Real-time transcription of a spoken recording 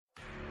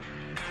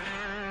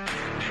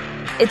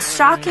It's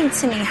shocking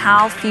to me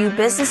how few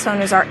business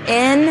owners are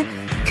in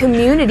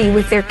community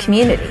with their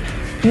community,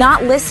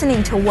 not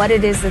listening to what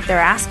it is that they're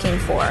asking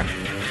for.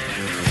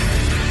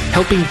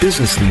 Helping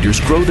business leaders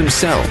grow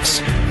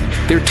themselves,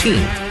 their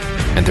team,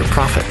 and their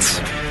profits.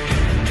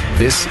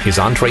 This is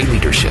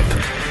EntreLeadership.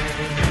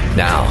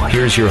 Now,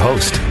 here's your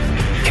host,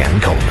 Ken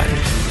Coleman.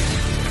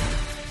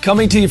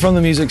 Coming to you from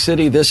the Music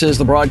City, this is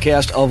the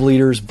broadcast of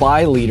Leaders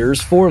by Leaders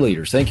for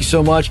Leaders. Thank you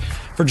so much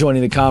for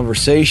joining the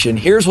conversation.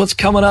 Here's what's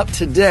coming up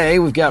today.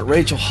 We've got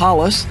Rachel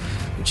Hollis,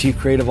 the Chief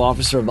Creative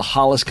Officer of the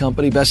Hollis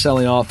Company,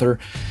 best-selling author,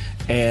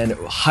 and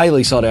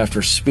highly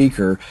sought-after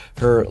speaker.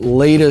 Her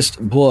latest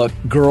book,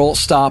 Girl,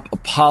 Stop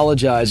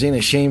Apologizing,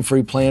 A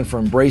Shame-Free Plan for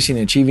Embracing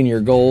and Achieving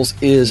Your Goals,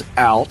 is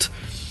out.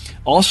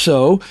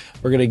 Also,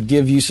 we're going to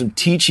give you some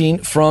teaching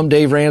from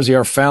Dave Ramsey,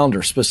 our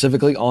founder,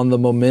 specifically on the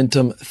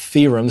momentum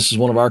theorem. This is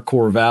one of our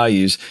core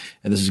values,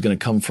 and this is going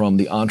to come from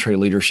the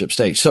EntreLeadership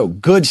stage. So,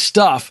 good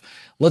stuff.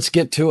 Let's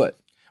get to it.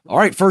 All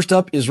right, first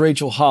up is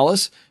Rachel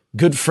Hollis,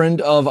 good friend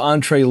of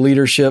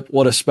EntreLeadership.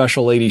 What a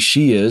special lady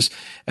she is.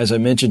 As I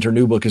mentioned, her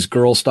new book is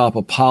Girl, Stop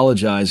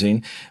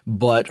Apologizing,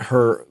 but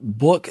her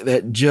book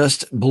that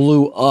just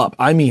blew up,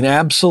 I mean,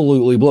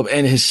 absolutely blew up,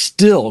 and has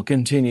still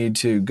continued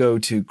to go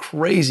to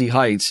crazy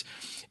heights,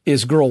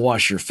 is Girl,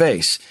 Wash Your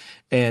Face.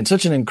 And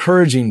such an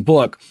encouraging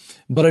book.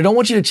 But I don't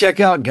want you to check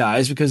out,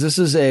 guys, because this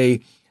is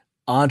a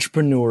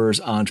entrepreneur's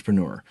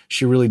entrepreneur.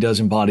 She really does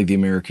embody the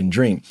American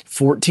dream.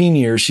 14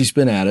 years she's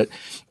been at it,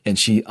 and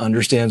she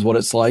understands what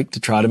it's like to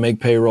try to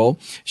make payroll.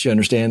 She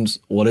understands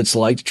what it's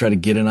like to try to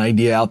get an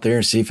idea out there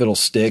and see if it'll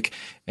stick.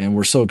 And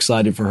we're so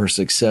excited for her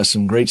success.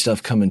 Some great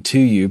stuff coming to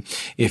you.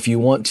 If you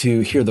want to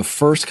hear the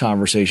first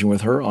conversation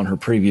with her on her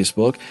previous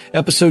book,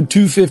 episode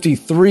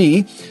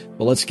 253,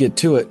 well, let's get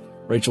to it.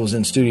 Rachel was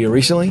in studio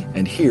recently,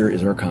 and here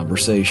is our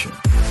conversation.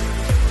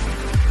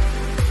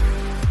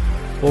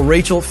 Well,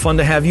 Rachel, fun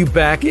to have you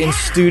back in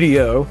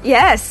studio.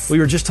 Yes. We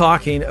were just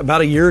talking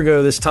about a year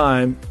ago this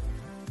time,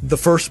 the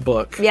first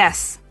book.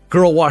 Yes.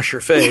 Girl, Wash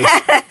Your Face.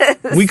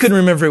 Yes. We couldn't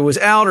remember if it was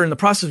out or in the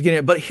process of getting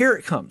it, but here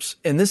it comes.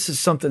 And this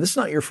is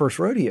not your first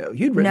rodeo.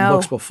 You'd written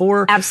books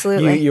before.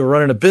 Absolutely. You were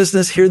running a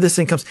business. Here this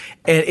thing comes.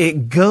 And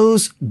it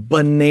goes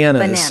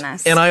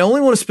bananas. And I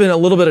only want to spend a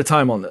little bit of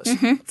time on this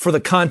for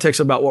the context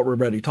about what we're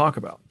ready to talk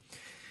about.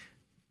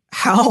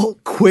 How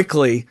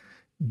quickly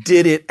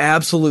did it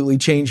absolutely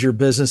change your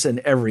business and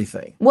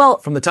everything? Well,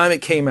 from the time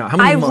it came out, how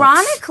many months?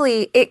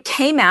 Ironically, it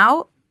came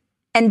out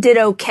and did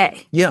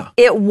okay. Yeah.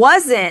 It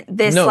wasn't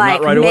this right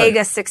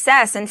mega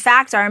success. In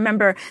fact, I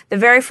remember the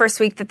very first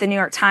week that the New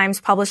York Times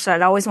published that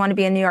I'd always wanted to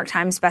be a New York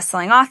Times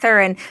bestselling author,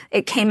 and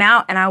it came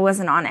out and I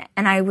wasn't on it.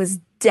 And I was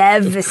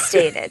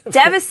devastated,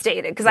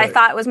 because I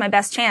thought it was my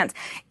best chance.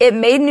 It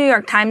made New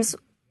York Times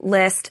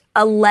list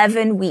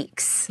 11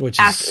 weeks, which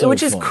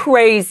is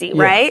crazy,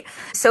 right?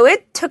 So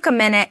it took a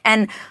minute,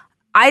 and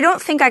I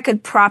don't think I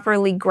could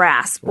properly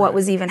grasp what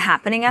was even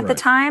happening at the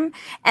time.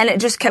 And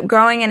it just kept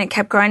growing and it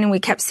kept growing, and we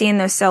kept seeing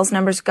those sales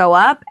numbers go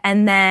up.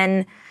 And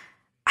then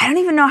I don't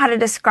even know how to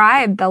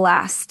describe the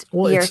last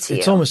year to you.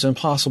 It's almost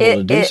impossible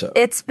to do so.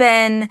 It's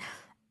been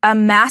a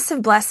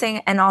massive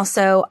blessing, and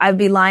also I'd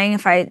be lying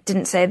if I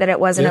didn't say that it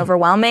wasn't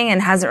overwhelming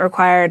and hasn't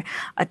required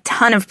a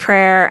ton of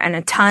prayer and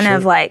a ton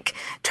of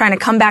trying to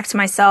come back to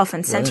myself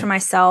and center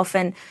myself.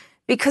 And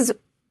because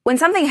when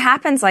something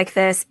happens like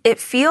this, it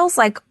feels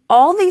like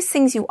all these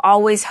things you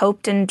always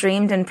hoped and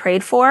dreamed and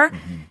prayed for,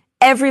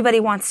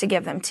 everybody wants to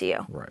give them to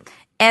you. Right.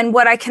 And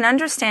what I can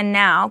understand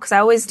now, because I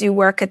always do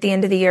work at the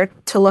end of the year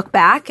to look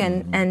back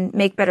and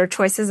make better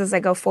choices as I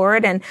go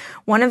forward. And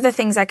one of the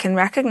things I can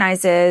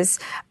recognize is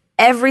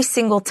every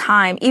single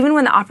time, even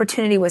when the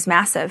opportunity was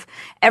massive,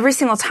 every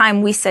single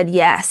time we said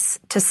yes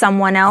to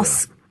someone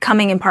else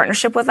coming in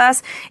partnership with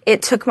us,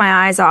 it took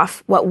my eyes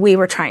off what we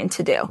were trying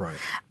to do. Right.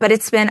 But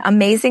it's been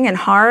amazing and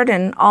hard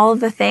and all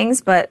of the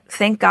things, but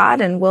thank God,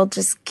 and we'll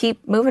just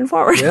keep moving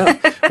forward.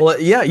 Well,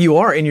 you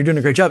are, and you're doing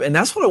a great job. And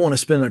that's what I want to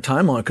spend our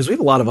time on, because we have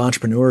a lot of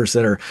entrepreneurs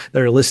that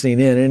are listening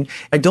in, and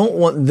I don't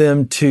want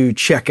them to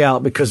check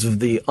out because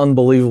of the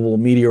unbelievable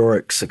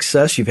meteoric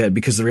success you've had,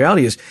 because the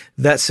reality is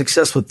that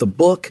success with the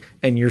book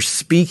and your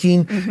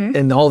speaking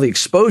and all the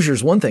exposure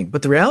is one thing,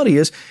 but the reality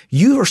is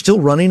you are still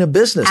running a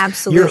business.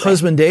 Absolutely. Your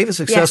husband, Dave, a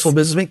successful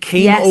businessman,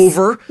 came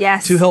over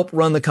to help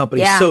run the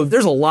company. So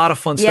there's a lot of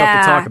fun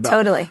stuff to talk about.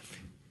 Totally.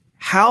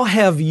 How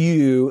have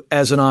you,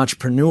 as an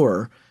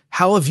entrepreneur,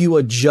 how have you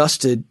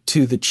adjusted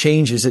to the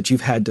changes that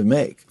you've had to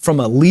make from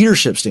a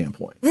leadership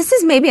standpoint? This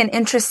is maybe an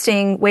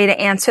interesting way to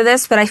answer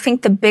this, but I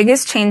think the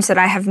biggest change that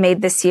I have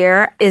made this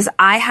year is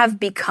I have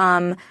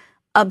become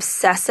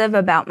obsessive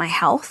about my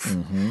health,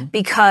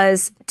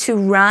 because to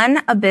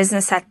run a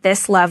business at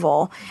this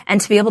level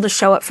and to be able to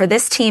show up for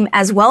this team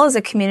as well as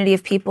a community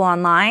of people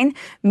online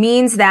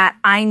means that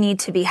I need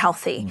to be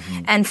healthy.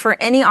 And for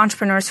any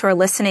entrepreneurs who are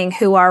listening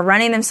who are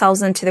running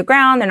themselves into the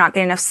ground, they're not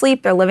getting enough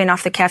sleep, they're living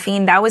off the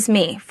caffeine, that was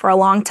me for a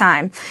long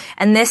time.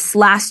 And this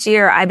last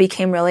year, I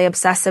became really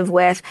obsessive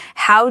with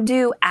how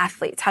do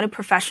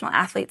professional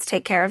athletes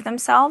take care of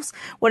themselves?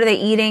 What are they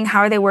eating? How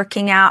are they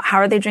working out? How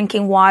are they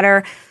drinking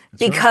water?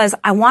 because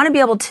I want to be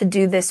able to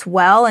do this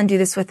well and do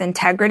this with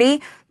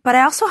integrity. But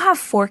I also have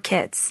 4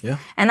 kids. Yeah.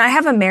 And I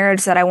have a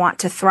marriage that I want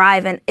to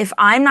thrive. And if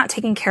I'm not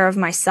taking care of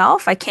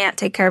myself, I can't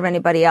take care of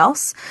anybody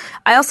else.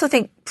 I also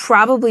think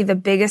probably the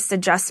biggest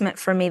adjustment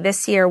for me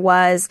this year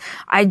was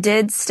I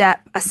did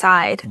step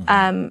aside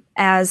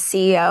as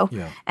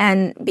CEO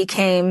and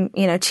became,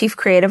 Chief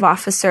Creative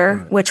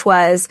Officer, which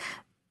was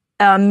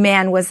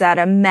was that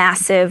a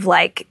massive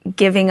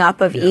giving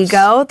up of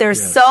ego.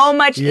 There's so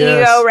much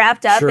ego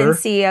wrapped up in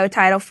CEO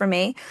title for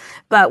me.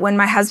 But when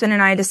my husband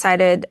and I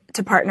decided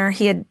to partner,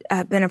 he had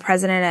been a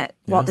president at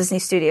Walt Disney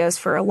Studios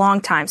for a long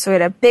time. So he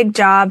had a big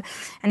job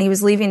and he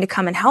was leaving to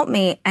come and help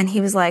me. And he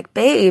was like,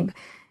 babe,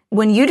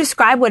 when you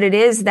describe what it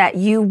is that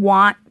you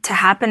want to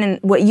happen and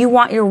what you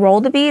want your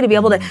role to be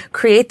able to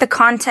create the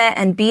content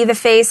and be the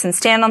face and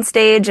stand on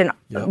stage and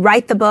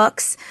write the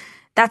books,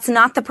 that's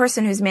not the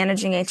person who's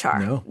managing HR.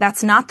 No.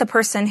 That's not the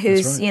person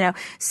who's,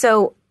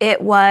 so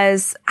it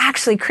was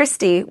actually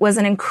Christy Wright's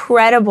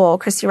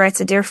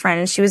a dear friend,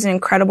 and she was an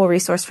incredible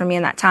resource for me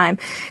in that time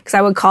because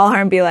I would call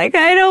her and be like,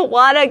 I don't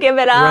want to give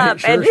it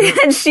up.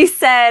 And she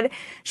said,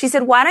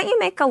 why don't you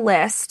make a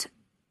list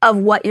of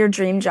what your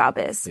dream job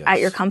is at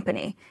your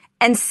company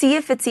and see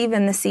if it's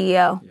even the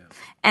CEO. Yeah.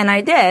 And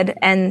I did,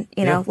 and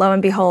lo and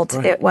behold,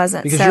 it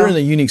wasn't. Because you're in a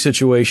unique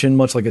situation,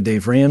 much like a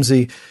Dave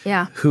Ramsey,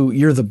 who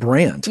you're the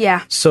brand.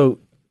 Yeah. So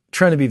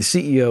trying to be the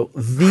CEO,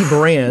 the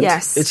brand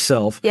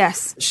itself.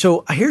 Yes.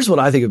 So here's what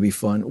I think would be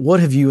fun. What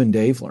have you and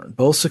Dave learned?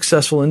 Both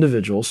successful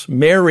individuals,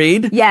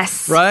 married.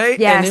 Yes. Right?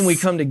 Yes. And then we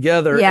come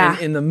together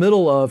in the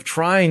middle of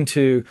trying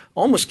to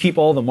almost keep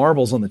all the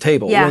marbles on the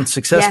table when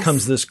success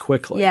comes this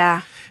quickly.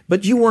 Yeah.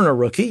 But you weren't a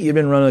rookie. You've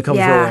been running a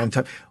company for a long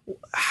time.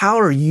 How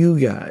are you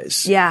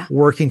guys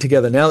working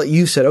together now that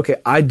you said, okay,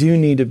 I do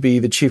need to be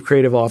the chief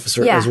creative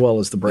officer as well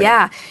as the brand?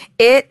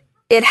 Yeah.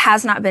 It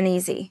has not been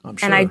easy. I'm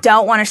sure. And I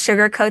don't want to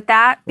sugarcoat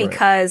that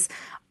because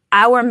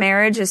our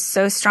marriage is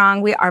so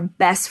strong. We are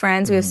best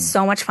friends. We have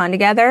so much fun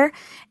together.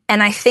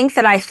 And I think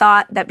that I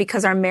thought that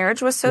because our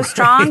marriage was so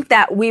strong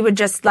that we would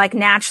just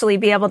naturally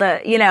be able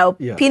to,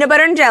 peanut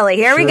butter and jelly.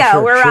 Here we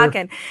go. We're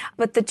rocking.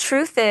 But the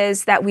truth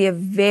is that we have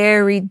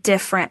very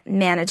different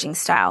managing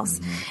styles.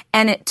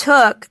 And it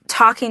took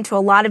talking to a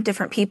lot of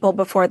different people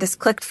before this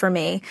clicked for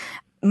me.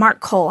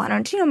 Mark Cole.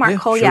 Do you know Mark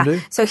Cole? Sure do.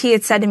 So he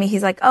had said to me,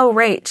 he's like, oh,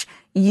 Rach,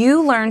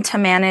 you learn to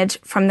manage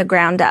from the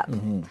ground up.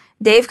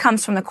 Dave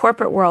comes from the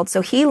corporate world,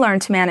 so he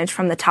learned to manage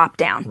from the top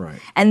down.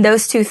 Right. And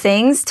those two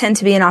things tend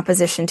to be in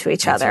opposition to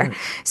each other. Right.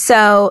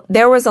 So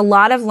there was a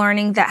lot of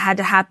learning that had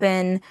to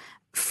happen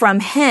from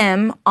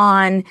him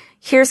on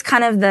here's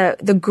kind of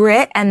the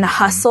grit and the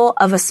hustle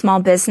of a small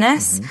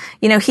business.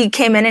 He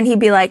came in and he'd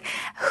be like,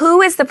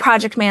 who is the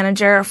project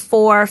manager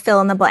for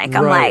fill in the blank?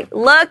 I'm like,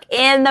 look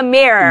in the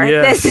mirror.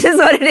 Yes. This is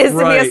what it is to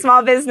be a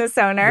small business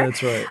owner.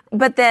 That's right.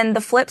 But then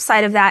the flip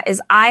side of that is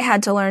I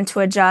had to learn to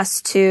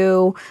adjust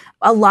to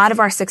a lot of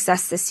our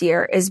success this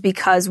year is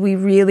because we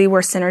really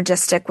were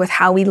synergistic with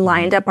how we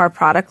lined up our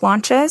product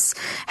launches,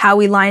 how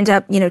we lined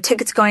up,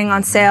 tickets going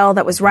on sale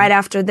that was right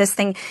after this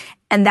thing.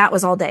 And that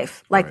was all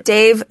Dave.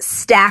 Dave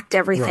stacked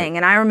everything.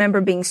 And I remember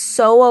being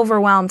so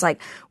overwhelmed,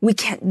 we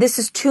can't, this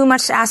is too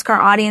much to ask our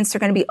audience. They're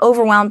going to be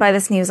overwhelmed by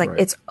this. And he was like,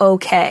 it's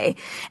okay.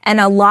 And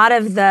a lot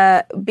of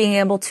the being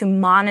able to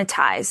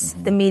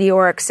monetize the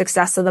meteoric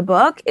success of the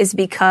book is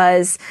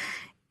because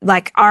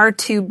our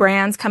two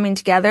brands coming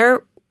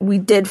together, we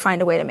did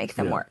find a way to make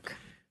them work.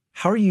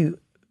 How are you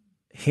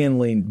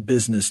handling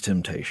business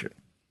temptation?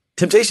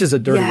 Temptation is a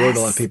dirty word to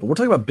a lot of people. We're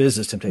talking about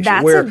business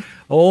temptation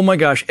oh my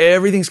gosh,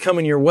 everything's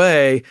coming your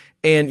way.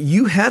 And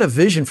you had a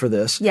vision for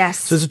this. Yes.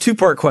 So it's a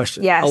 2-part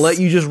question. Yes. I'll let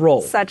you just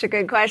roll. Such a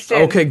good question.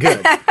 Okay,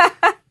 good.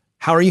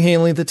 How are you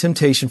handling the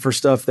temptation for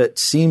stuff that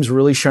seems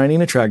really shiny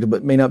and attractive,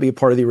 but may not be a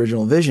part of the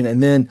original vision?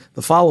 And then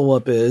the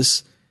follow-up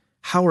is,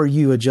 how are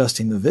you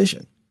adjusting the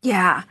vision?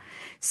 Yeah.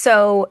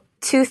 So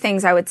 2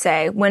 things I would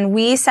say. When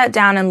we sat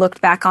down and looked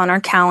back on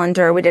our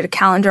calendar, we did a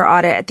calendar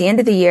audit at the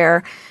end of the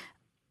year.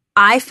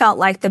 I felt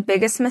like the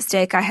biggest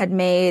mistake I had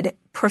made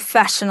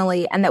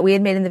professionally and that we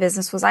had made in the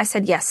business was I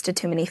said yes to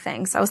too many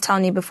things. I was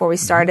telling you before we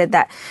started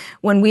that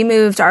when we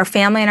moved our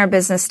family and our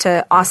business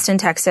to Austin,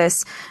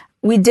 Texas,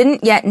 we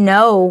didn't yet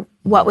know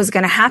what was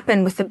going to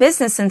happen with the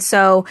business. And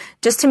so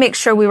just to make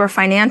sure we were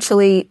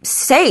financially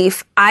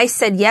safe, I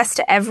said yes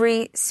to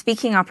every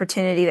speaking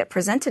opportunity that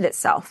presented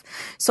itself.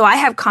 So I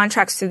have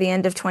contracts through the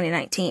end of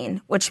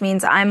 2019, which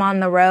means I'm on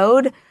the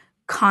road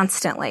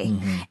constantly.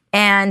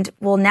 And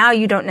now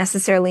you don't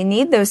necessarily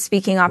need those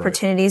speaking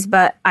opportunities,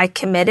 but I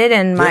committed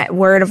and my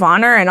word of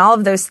honor and all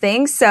of those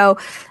things. So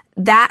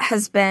that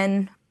has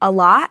been a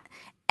lot.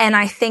 And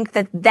I think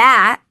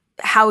that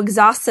how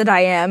exhausted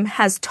I am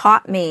has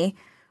taught me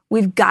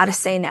we've got to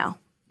say no.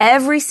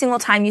 Every single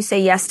time you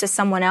say yes to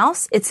someone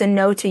else, it's a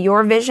no to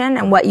your vision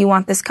and what you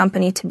want this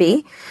company to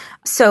be.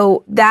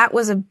 So that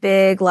was a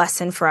big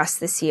lesson for us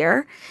this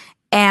year.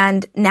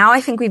 And now I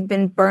think we've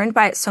been burned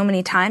by it so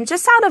many times,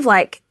 just out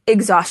of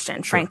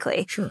exhaustion,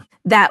 frankly,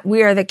 that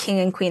we are the king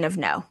and queen of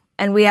no.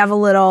 And we have a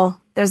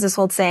little there's this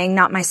old saying,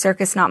 not my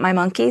circus, not my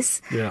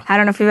monkeys. Yeah. I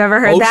don't know if you've ever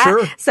heard that.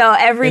 Sure. So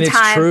every And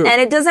time, it's true.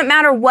 and it doesn't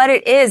matter what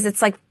it is.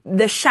 It's like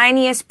the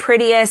shiniest,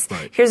 prettiest.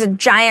 Right. Here's a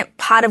giant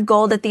pot of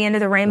gold at the end of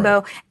the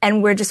rainbow. Right.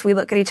 And we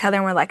look at each other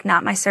and we're like,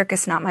 not my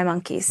circus, not my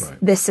monkeys. Right.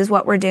 This is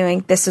what we're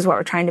doing. This is what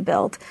we're trying to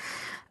build.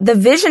 The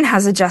vision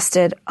has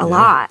adjusted a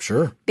lot.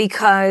 Sure.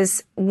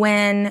 Because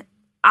when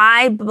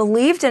I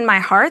believed in my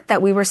heart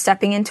that we were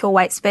stepping into a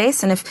white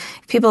space. And if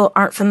people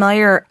aren't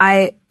familiar,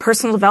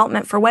 personal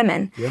development for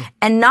women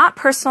and not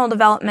personal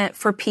development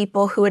for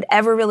people who had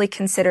ever really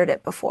considered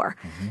it before.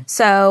 Mm-hmm.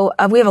 So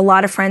we have a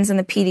lot of friends in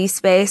the PD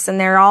space and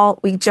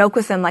we joke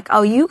with them like,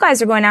 oh, you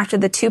guys are going after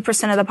the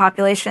 2% of the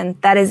population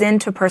that is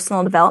into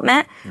personal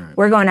development. Right.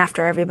 We're going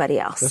after everybody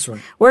else. That's right.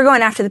 We're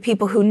going after the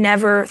people who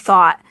never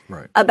thought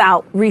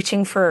about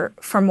reaching for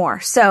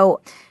more.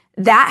 So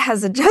that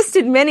has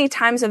adjusted many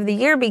times of the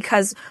year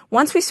because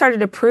once we started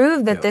to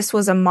prove that this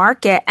was a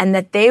market and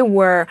that they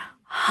were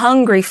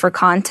hungry for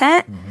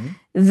content,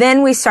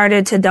 then we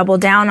started to double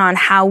down on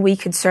how we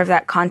could serve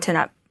that content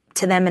up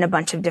to them in a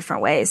bunch of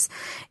different ways.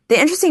 The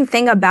interesting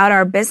thing about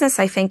our business,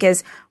 I think,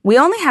 is we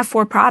only have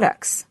 4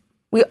 products.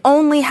 We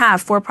only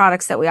have 4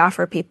 products that we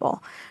offer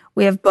people.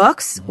 We have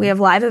books, we have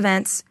live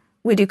events,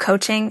 we do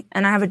coaching,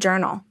 and I have a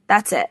journal.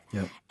 That's it.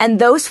 Yep. And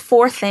those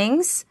 4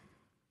 things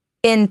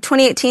in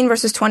 2018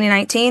 versus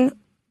 2019,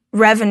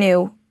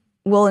 revenue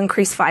will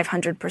increase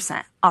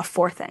 500% off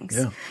 4 things.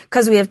 Yeah.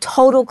 Because we have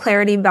total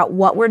clarity about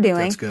what we're doing.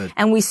 That's good.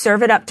 And we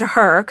serve it up to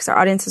her, because our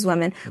audience is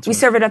women. We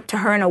serve it up to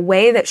her in a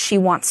way that she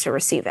wants to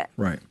receive it.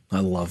 Right. I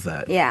love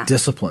that. Yeah.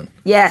 Discipline.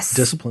 Yes.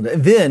 Discipline.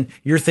 And then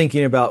you're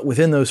thinking about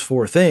within those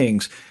 4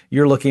 things,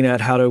 you're looking at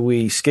how do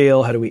we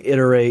scale, how do we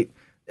iterate,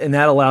 and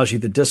that allows you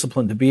the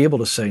discipline to be able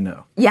to say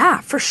no.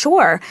 Yeah, for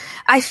sure.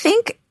 I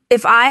think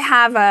if I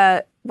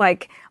have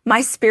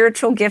my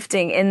spiritual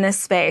gifting in this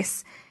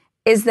space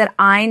is that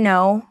I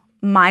know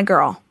my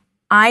girl.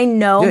 I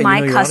know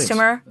my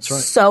customer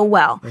so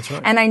well. That's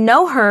right. And I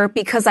know her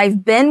because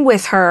I've been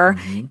with her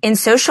in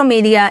social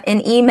media,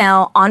 in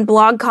email, on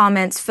blog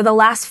comments for the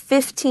last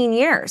 15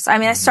 years. I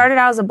mean, I started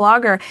out as a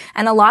blogger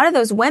and a lot of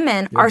those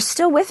women are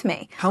still with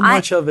me. How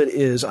much of it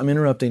is, I'm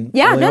interrupting.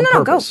 Yeah,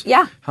 no, go.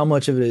 Yeah. How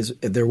much of it is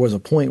there was a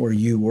point where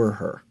you were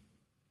her?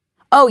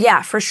 Oh,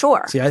 yeah, for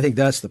sure. See, I think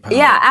that's the power.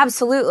 Yeah,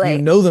 absolutely.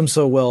 You know them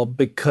so well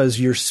because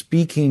you're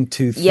speaking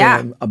to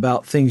them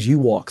about things you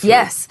walk through.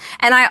 Yes.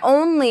 And I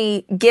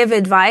only give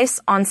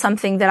advice on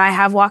something that I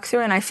have walked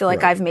through and I feel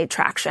like I've made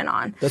traction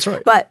on. That's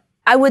right. But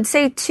I would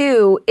say,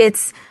 too,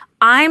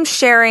 I'm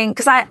sharing,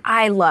 because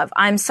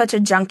I'm such a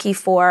junkie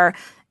for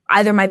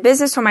either my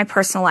business or my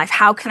personal life.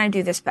 How can I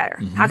do this better?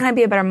 How can I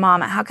be a better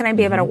mama? How can I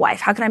be a better wife?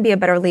 How can I be a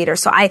better leader?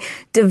 So I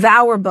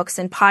devour books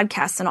and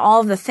podcasts and all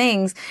of the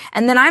things.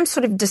 And then I'm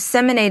sort of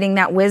disseminating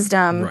that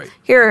wisdom. Right.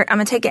 Here, I'm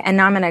going to take it and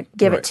now I'm going to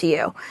give it to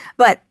you.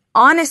 But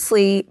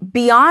honestly,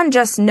 beyond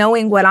just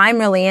knowing what I'm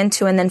really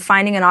into and then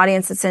finding an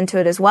audience that's into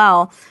it as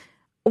well,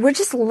 we're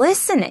just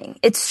listening.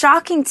 It's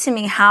shocking to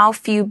me how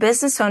few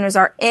business owners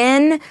are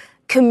in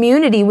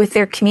community with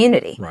their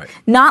community,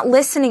 not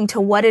listening to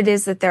what it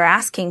is that they're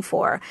asking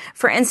for.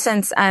 For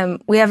instance,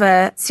 we have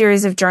a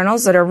series of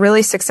journals that are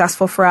really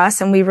successful for us,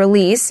 and we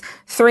release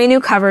 3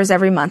 new covers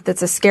every month.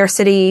 It's a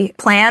scarcity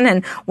plan,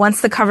 and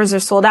once the covers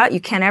are sold out, you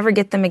can't ever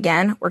get them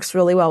again. Works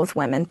really well with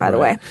women, by the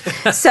way.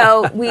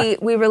 So we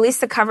release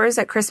the covers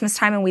at Christmas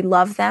time, and we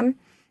love them.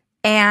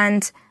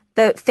 And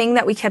the thing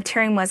that we kept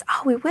hearing was,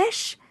 oh, we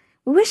wish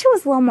it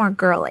was a little more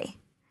girly.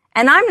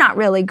 And I'm not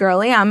really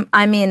girly.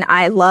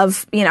 I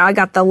love, I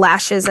got the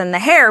lashes and the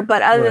hair,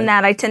 but other than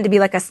that, I tend to be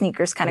like a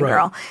sneakers kind of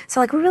girl.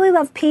 So we really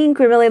love pink.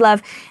 We really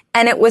love,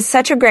 and it was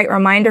such a great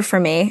reminder for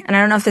me. And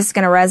I don't know if this is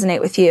going to resonate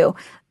with you,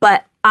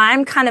 but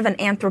I'm kind of an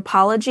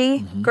anthropology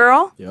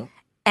girl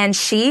and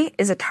she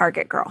is a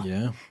Target girl.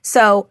 Yeah.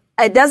 So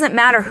it doesn't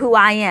matter who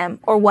I am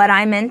or what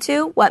I'm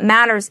into. What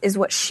matters is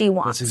what she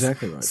wants. That's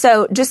exactly right.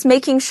 So just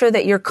making sure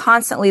that you're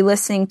constantly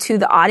listening to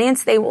the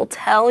audience. They will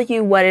tell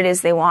you what it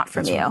is they want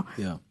from you. Right.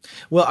 Yeah.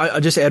 Well,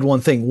 I just add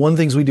one thing. One of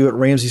the things we do at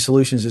Ramsey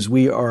Solutions is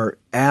we are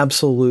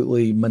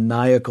absolutely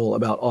maniacal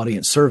about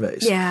audience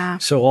surveys. Yeah.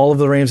 So all of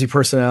the Ramsey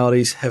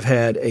personalities have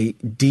had a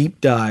deep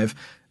dive.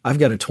 I've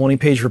got a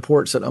 20-page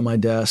report sitting on my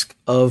desk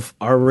of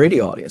our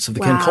radio audience, of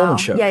the Ken Coleman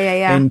Show.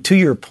 Yeah. And to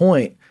your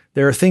point,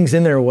 there are things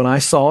in there when I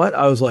saw it,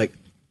 I was like,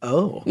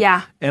 oh.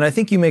 Yeah. And I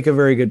think you make a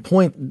very good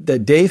point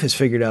that Dave has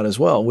figured out as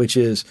well, which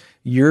is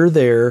you're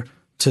there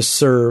to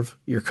serve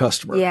your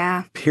customer.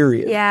 Yeah.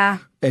 Period. Yeah.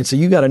 And so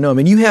you got to know them.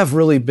 And you have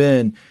really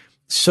been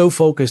so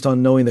focused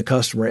on knowing the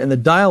customer, and the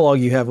dialogue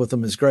you have with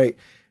them is great.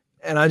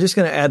 And I'm just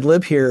going to ad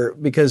lib here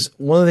because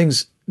one of the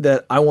things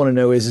that I want to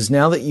know is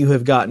now that you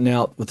have gotten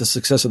out with the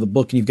success of the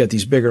book and you've got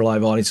these bigger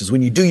live audiences,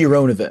 when you do your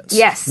own events.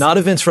 Yes. Not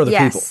events for other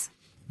people,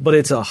 but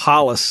it's a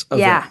Hollis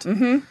event.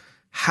 Yeah.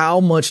 How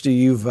much do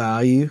you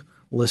value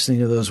listening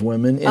to those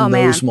women in Oh,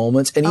 those man.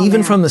 moments. And Oh, even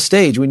man. from the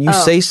stage, when you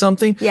say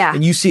something Yeah.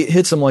 and you see it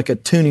hits them like a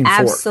tuning fork.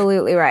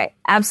 Absolutely right.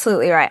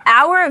 Absolutely right.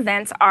 Our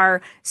events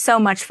are so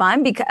much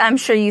fun because I'm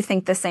sure you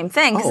think the same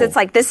thing because it's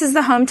like, this is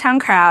the hometown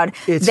crowd.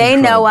 It's they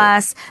incredible. know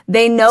us.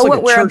 They know It's like what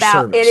a we're church about.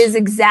 service. It is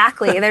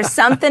exactly. There's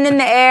something in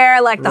the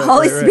air, like the Right,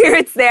 Holy right, right.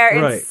 Spirit's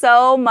there. Right. It's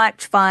so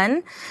much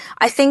fun.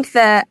 I think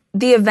that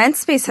the event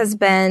space has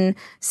been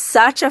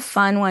such a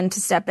fun one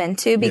to step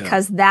into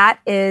because that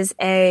is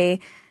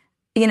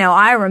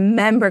I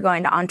remember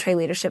going to Entree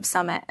Leadership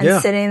Summit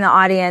and sitting in the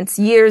audience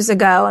years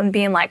ago and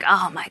being like,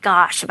 oh my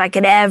gosh, if I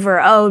could ever,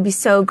 it would be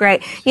so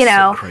great.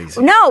 So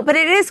crazy. No, but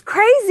it is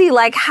crazy.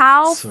 Like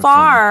how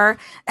far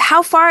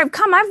I've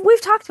come.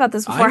 We've talked about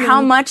this before,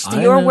 how much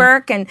your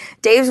work and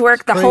Dave's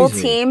work, the whole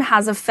team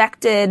has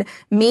affected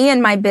me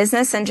and my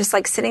business and just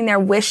like sitting there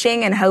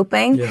wishing and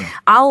hoping. Yeah.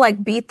 I'll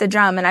like beat the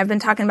drum. And I've been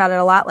talking about it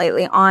a lot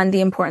lately on the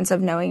importance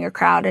of knowing your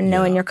crowd and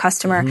knowing your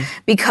customer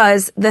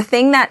because the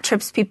thing that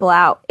trips people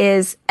out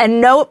is, and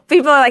no,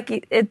 people are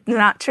like, it's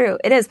not true.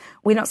 It is.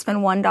 We don't spend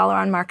 $1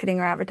 on marketing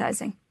or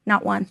advertising.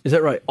 Not one. Is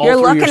that right? All You're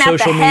through looking your at the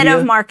social head media?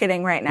 of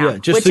marketing right now. Yeah,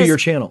 just which through is your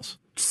channels.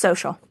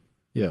 social.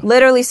 Yeah.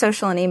 Literally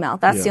social and email.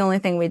 That's the only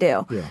thing we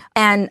do. Yeah.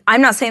 And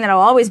I'm not saying that I'll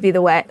always be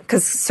the way,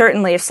 because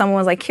certainly if someone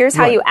was like, here's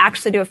how you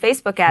actually do a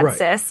Facebook ad,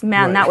 sis,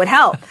 man, that would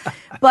help.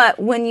 But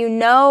when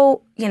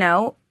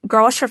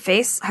Girl Wash Your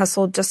Face has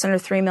sold just under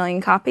 3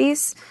 million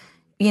copies.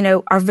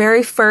 Our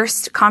very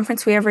first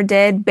conference we ever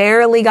did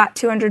barely got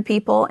 200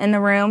 people in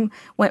the room,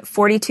 went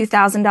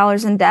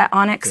 $42,000 in debt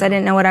on it because I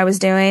didn't know what I was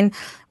doing.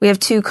 We have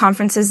 2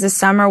 conferences this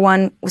summer.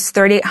 One was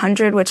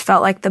 3,800, which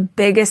felt like the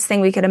biggest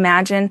thing we could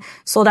imagine,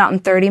 sold out in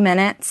 30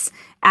 minutes.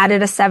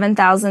 Added a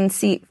 7,000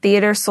 seat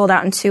theater, sold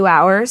out in 2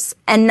 hours,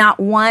 and not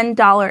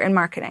 $1 in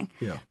marketing.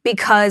 Yeah.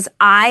 Because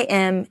I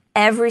am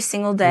every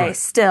single day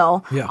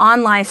still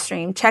on live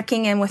stream,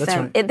 checking in with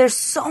them. Right. There's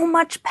so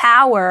much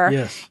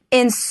power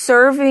in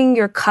serving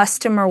your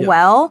customer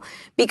well,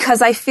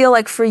 because I feel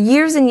like for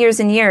years and years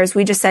and years,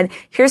 we just said,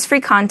 here's free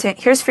content,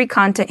 here's free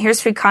content,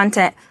 here's free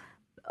content.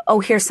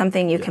 Oh, here's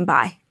something you can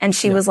buy. And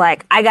she was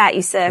like, I got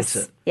you, sis.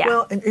 That's it. Yeah.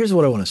 Well, and here's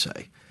what I want to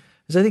say.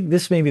 I think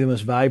this may be the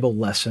most valuable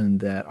lesson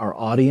that our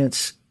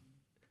audience,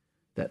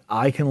 that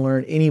I can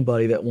learn,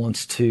 anybody that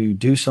wants to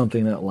do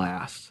something that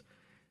lasts.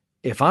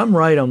 If I'm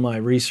right on my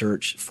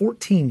research,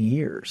 14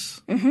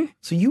 years. Mm-hmm.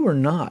 So you are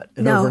not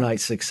an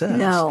overnight success.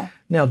 No.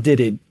 Now, did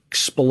it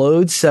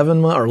explode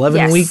 7 months or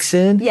 11 weeks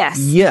in? Yes.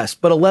 Yes,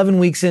 but 11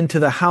 weeks into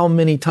the how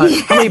many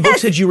times? How many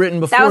books had you written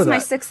before that? That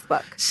was my 6th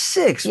book.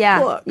 6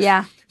 books.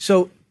 Yeah.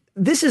 So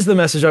this is the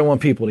message I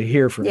want people to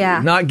hear from you.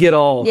 Not get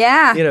all,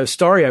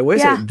 starry-eyed. Wait a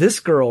second. This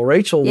girl,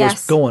 Rachel,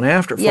 was going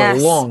after it for a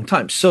long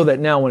time. So that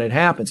now when it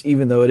happens,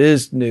 even though it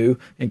is new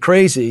and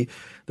crazy,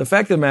 the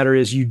fact of the matter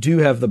is you do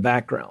have the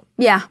background.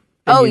 Yeah.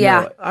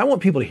 I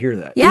want people to hear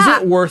that. Yeah.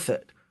 Is it worth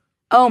it?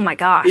 Oh my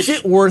gosh. Is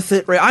it worth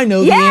it? I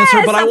know the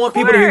answer, but I want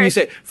people to hear you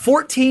say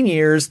 14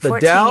 years, the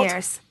 14 doubt,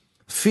 years.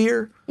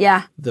 fear,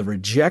 the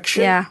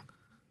rejection. Yeah.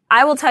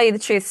 I will tell you the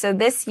truth. So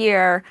this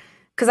year,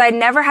 because I'd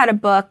never had a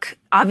book,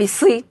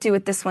 obviously, do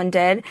what this one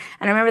did.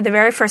 And I remember the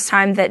very first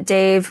time that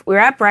Dave, we were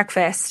at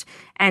breakfast,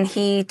 and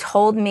he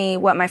told me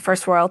what my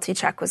first royalty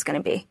check was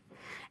going to be.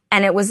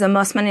 And it was the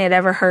most money I'd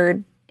ever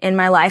heard in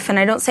my life. And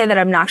I don't say that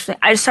obnoxiously.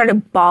 I just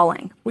started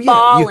bawling.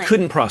 You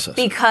couldn't process it.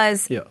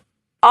 Because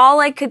all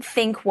I could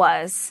think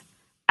was,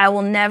 I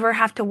will never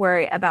have to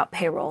worry about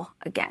payroll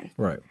again.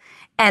 Right.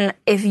 And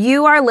if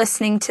you are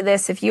listening to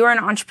this, if you are an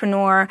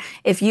entrepreneur,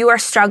 if you are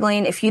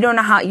struggling, if you don't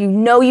know how,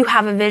 you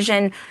have a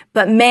vision,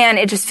 but man,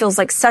 it just feels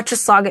like such a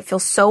slog. It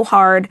feels so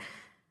hard.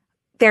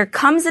 There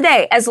comes a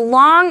day, as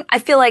long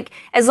as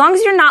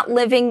you're not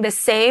living the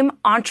same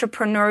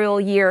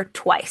entrepreneurial year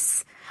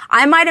twice.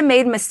 I might have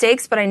made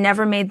mistakes, but I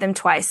never made them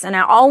twice. And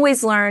I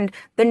always learned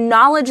the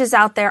knowledge is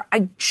out there.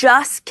 I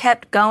just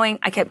kept going.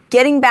 I kept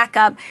getting back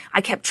up. I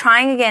kept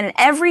trying again. And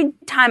every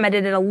time I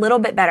did it a little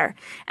bit better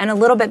and a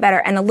little bit better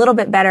and a little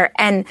bit better.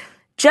 And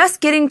just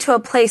getting to a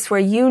place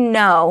where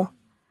oh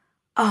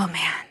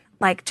man,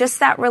 like just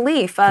that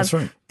relief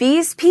of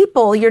these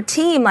people, your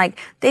team, like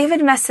they've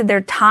invested their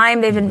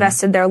time, they've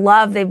invested their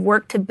love, they've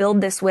worked to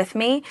build this with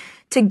me.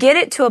 To get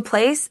it to a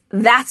place,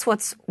 that's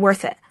what's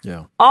worth it.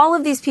 Yeah. All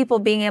of these people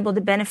being able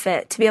to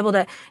benefit, to be able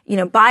to,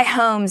 buy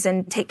homes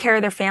and take care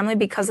of their family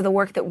because of the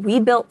work that we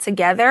built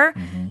together.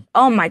 Mm-hmm.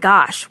 Oh my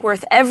gosh,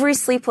 worth every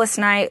sleepless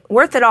night,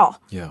 worth it all.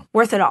 Yeah.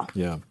 Worth it all.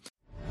 Yeah.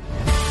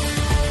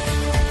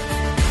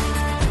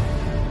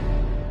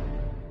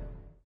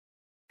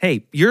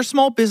 Hey, your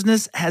small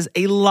business has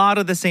a lot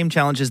of the same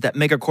challenges that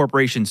mega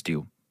corporations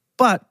do,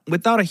 but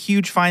without a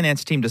huge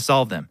finance team to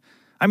solve them.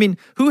 I mean,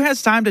 who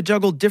has time to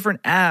juggle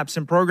different apps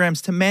and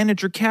programs to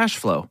manage your cash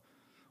flow?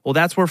 Well,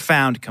 that's where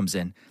Found comes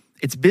in.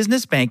 It's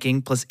business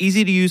banking plus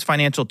easy-to-use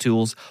financial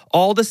tools,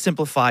 all to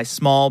simplify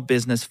small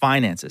business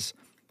finances.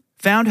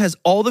 Found has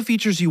all the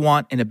features you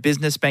want in a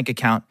business bank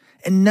account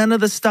and none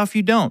of the stuff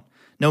you don't.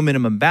 No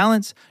minimum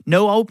balance,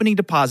 no opening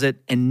deposit,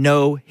 and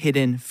no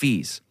hidden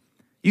fees.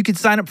 You can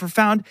sign up for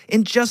Found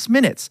in just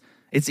minutes.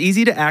 It's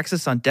easy to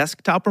access on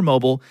desktop or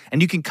mobile,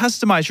 and you can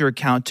customize your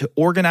account to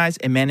organize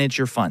and manage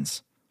your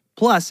funds.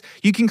 Plus,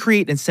 you can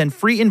create and send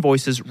free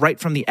invoices right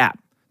from the app,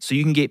 so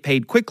you can get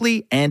paid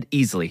quickly and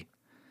easily.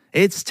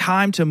 It's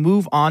time to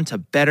move on to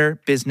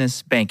better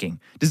business banking,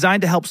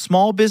 designed to help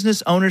small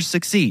business owners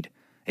succeed.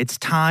 It's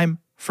time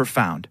for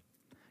Found.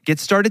 Get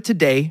started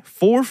today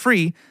for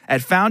free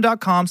at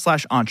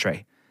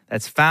found.com/entree.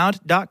 That's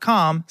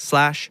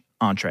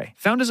found.com/entree.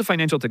 Found is a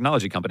financial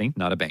technology company,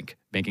 not a bank.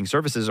 Banking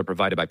services are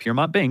provided by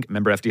Piermont Bank,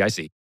 member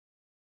FDIC.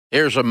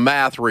 Here's a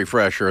math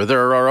refresher.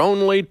 There are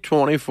only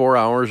 24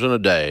 hours in a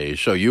day,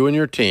 so you and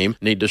your team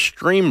need to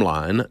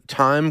streamline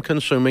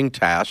time-consuming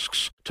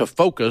tasks to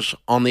focus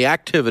on the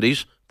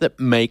activities that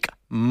make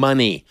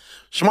money.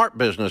 Smart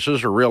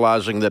businesses are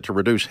realizing that to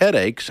reduce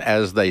headaches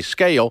as they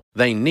scale,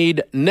 they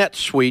need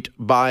NetSuite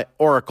by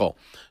Oracle.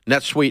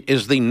 NetSuite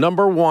is the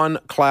 #1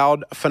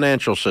 cloud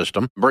financial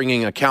system,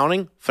 bringing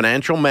accounting,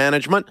 financial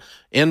management,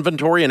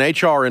 inventory, and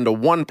HR into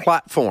one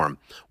platform.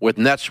 With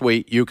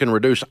NetSuite, you can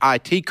reduce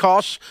IT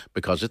costs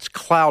because it's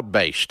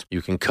cloud-based.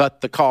 You can cut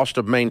the cost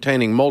of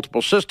maintaining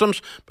multiple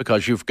systems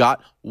because you've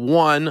got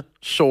one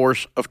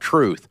source of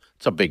truth.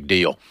 It's a big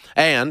deal.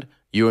 And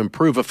you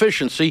improve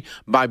efficiency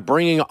by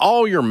bringing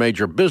all your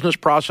major business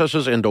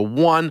processes into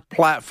one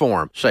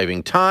platform,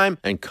 saving time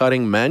and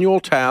cutting manual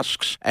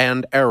tasks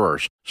and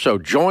errors. So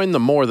join the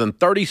more than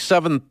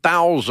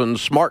 37,000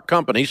 smart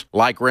companies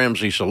like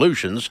Ramsey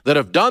Solutions that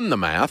have done the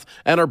math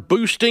and are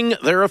boosting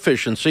their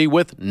efficiency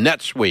with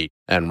NetSuite.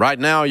 And right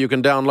now you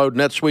can download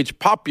NetSuite's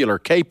popular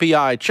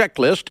KPI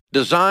checklist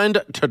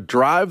designed to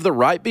drive the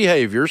right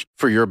behaviors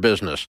for your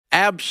business.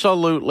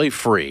 Absolutely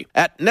free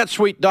at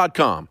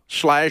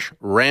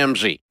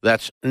netsuite.com/Ramsey.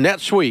 That's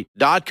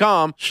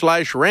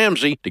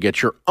netsuite.com/Ramsey to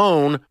get your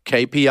own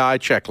KPI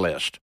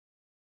checklist.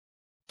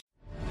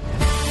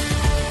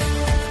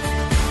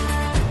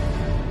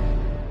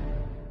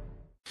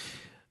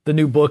 The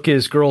new book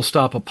is Girl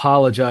Stop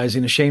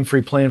Apologizing, a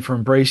shame-free plan for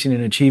embracing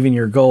and achieving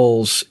your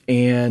goals.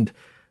 And,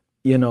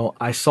 you know,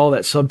 I saw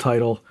that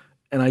subtitle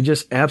and I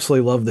just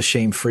absolutely love the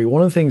shame-free.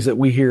 One of the things that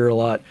we hear a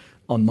lot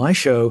on my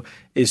show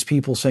is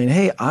people saying,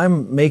 hey,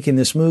 I'm making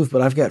this move,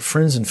 but I've got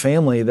friends and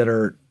family that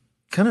are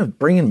kind of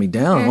bringing me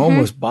down. I'm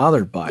almost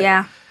bothered by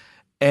it.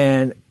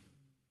 And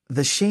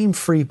the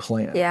shame-free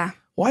plan.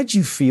 Why'd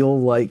you feel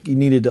like you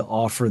needed to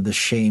offer the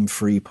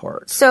shame-free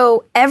part?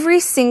 So every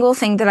single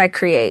thing that I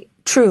create,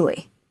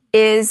 truly,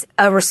 is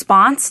a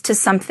response to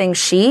something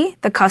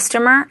the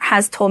customer,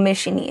 has told me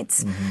she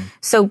needs.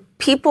 So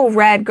people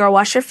read Girl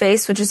Wash Your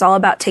Face, which is all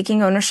about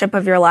taking ownership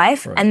of your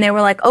life. And they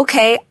were like,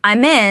 okay,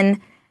 I'm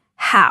in.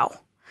 How?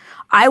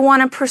 I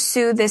want to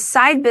pursue this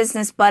side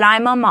business, but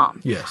I'm a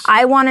mom.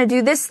 I want to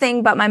do this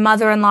thing, but my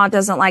mother-in-law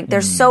doesn't like.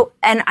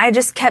 And I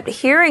just kept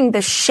hearing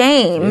the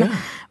shame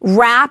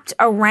wrapped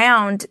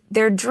around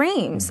their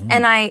dreams.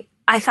 And I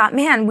thought,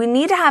 man, we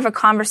need to have a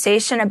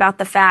conversation about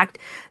the fact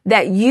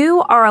that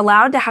you are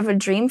allowed to have a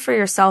dream for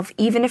yourself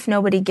even if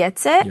nobody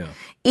gets it,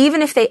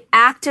 even if they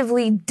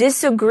actively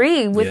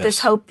disagree with this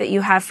hope that you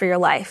have for your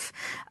life.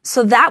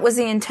 So that was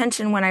the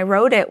intention when I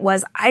wrote it,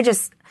 was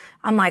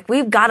I'm like,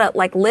 we've got to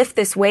lift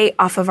this weight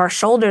off of our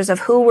shoulders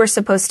of who we're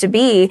supposed to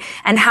be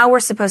and how we're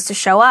supposed to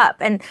show up.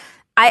 And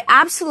I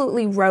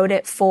absolutely wrote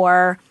it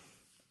for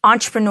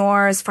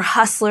entrepreneurs, for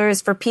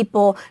hustlers, for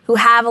people who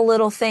have a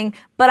little thing.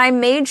 But I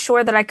made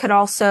sure that I could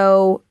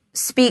also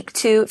speak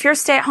to, if you're a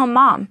stay-at-home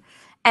mom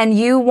and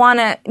you want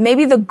to,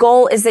 maybe the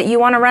goal is that you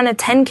want to run a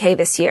 10K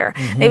this year.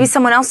 Maybe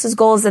someone else's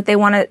goal is that they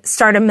want to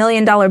start $1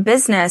 million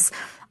business.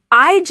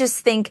 I just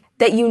think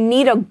that you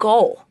need a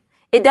goal.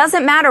 It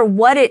doesn't matter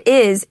what it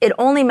is. It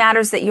only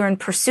matters that you're in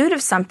pursuit of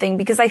something,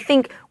 because I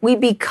think we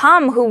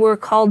become who we're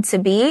called to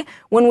be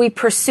when we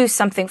pursue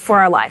something for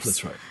our lives.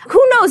 That's right.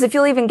 Who knows if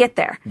you'll even get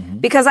there?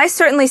 Because I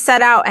certainly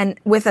set out and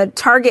with a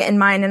target in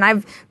mind, and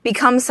I've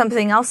become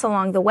something else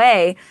along the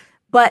way.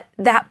 But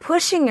that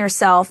pushing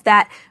yourself,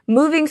 that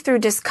moving through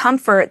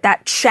discomfort,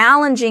 that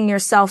challenging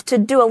yourself to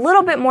do a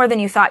little bit more than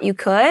you thought you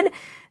could,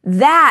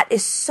 that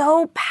is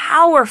so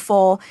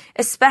powerful,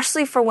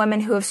 especially for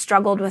women who have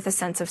struggled with a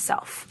sense of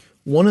self.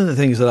 One of the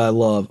things that I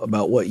love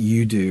about what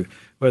you do,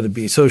 whether it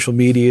be social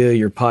media,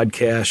 your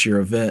podcast, your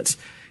events,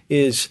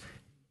 is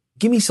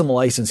give me some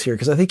license here,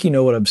 because I think you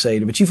know what I'm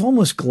saying, but you've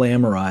almost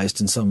glamorized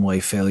in some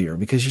way failure,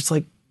 because it's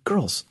like,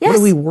 girls, what are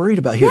we worried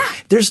about here?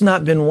 There's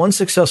not been one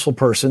successful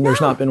person.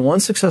 There's not been one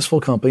successful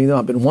company. There's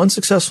not been one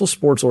successful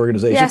sports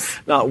organization.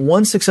 Not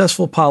one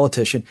successful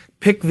politician.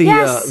 Pick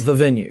the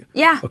venue.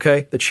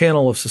 Okay? The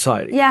channel of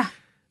society.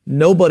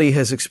 Nobody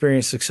has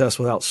experienced success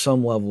without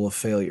some level of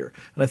failure.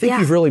 And I think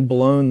you've really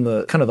blown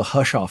the kind of the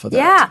hush off of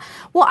that.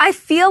 Well, I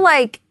feel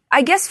like,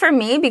 I guess for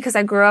me, because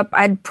I grew up,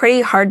 I had pretty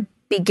hard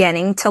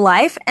beginning to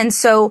life. And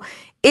so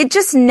it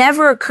just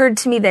never occurred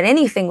to me that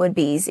anything would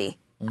be easy.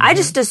 I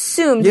just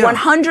assumed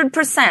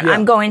 100%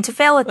 I'm going to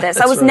fail at this.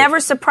 I was never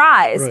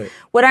surprised.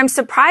 What I'm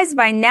surprised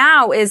by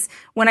now is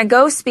when I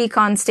go speak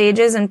on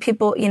stages and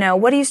people, you know,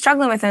 what are you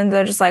struggling with? And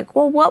they're just like,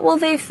 well, what will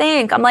they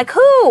think? I'm like,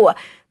 who?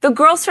 The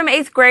girls from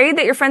 8th grade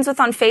that you're friends with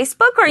on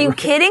Facebook? Are you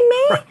kidding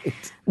me?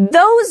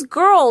 those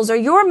girls or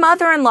your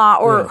mother-in-law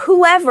or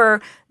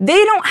whoever,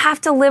 they don't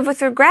have to live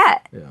with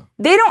regret. Yeah.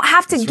 They don't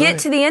have to get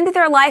to the end of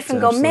their life and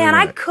go, man,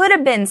 I could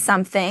have been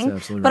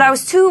something, but I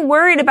was too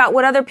worried about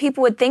what other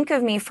people would think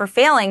of me for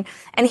failing.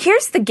 And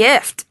here's the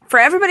gift for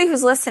everybody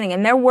who's listening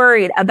and they're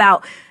worried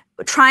about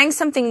trying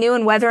something new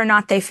and whether or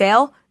not they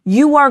fail.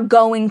 You are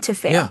going to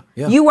fail.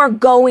 Yeah. You are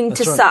going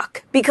to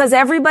suck because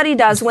everybody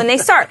does when they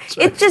start.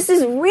 It just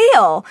is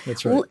real.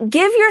 That's right.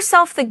 Give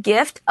yourself the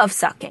gift of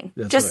sucking.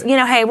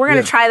 Hey, we're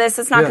going to try this.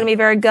 It's not going to be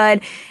very good.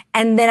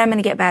 And then I'm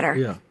going to get better.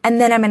 Yeah. And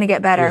then I'm going to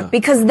get better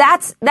because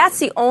that's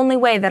the only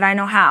way that I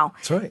know how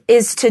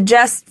is to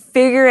just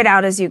figure it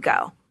out as you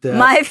go.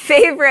 My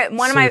favorite,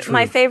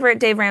 my favorite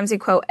Dave Ramsey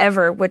quote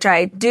ever, which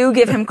I do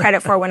give him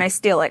credit for when I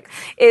steal it,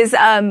 is,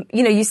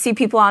 you see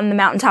people on the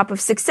mountaintop of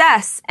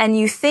success and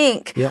you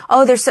think,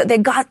 they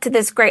got to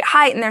this great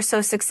height and they're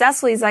so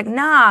successful. He's like,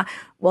 nah.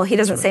 Well, he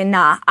doesn't say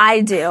nah. I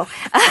do.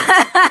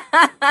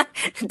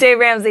 Dave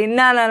Ramsey,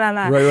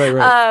 no.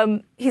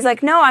 Right. He's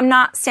like, no, I'm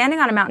not standing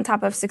on a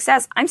mountaintop of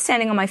success. I'm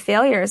standing on my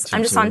failures.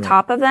 I'm just on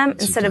top of them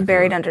instead of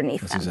buried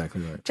underneath them. That's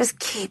exactly right. Just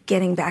keep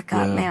getting back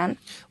up, man.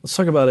 Let's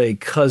talk about a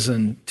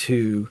cousin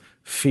to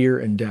fear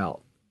and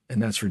doubt,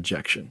 and that's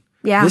rejection.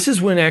 Yeah. This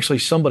is when actually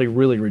somebody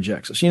really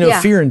rejects us.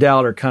 Fear and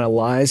doubt are kind of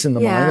lies in the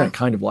mind. Not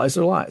kind of lies,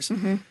 they're lies.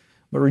 Mm-hmm.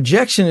 But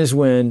rejection is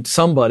when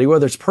somebody,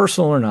 whether it's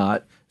personal or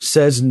not,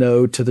 says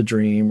no to the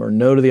dream or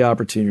no to the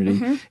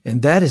opportunity.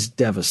 And that is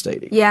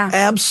devastating. Yeah.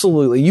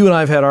 Absolutely. You and I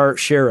have had our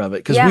share of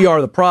it because we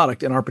are the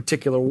product in our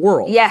particular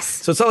world. Yes.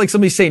 So it's not like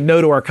somebody saying no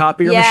to our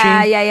copier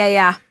machine.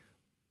 Yeah.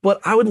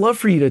 But I would love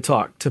for you to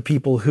talk to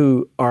people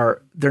who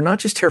they're not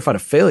just terrified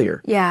of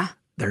failure. Yeah.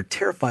 They're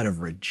terrified of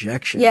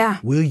rejection. Yeah.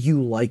 Will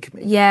you like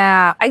me?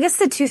 Yeah. I guess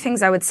the two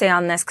things I would say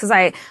on this, because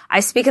I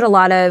speak at a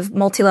lot of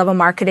multi-level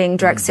marketing,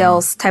 direct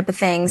sales type of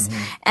things,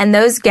 and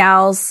those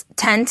gals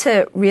tend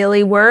to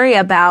really worry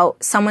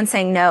about someone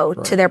saying no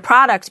to their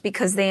product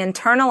because they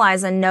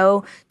internalize a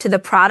no to the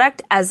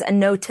product as a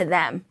no to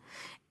them.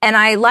 And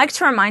I like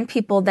to remind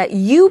people that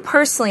you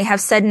personally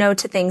have said no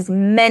to things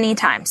many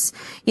times.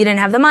 You didn't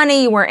have the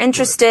money, you weren't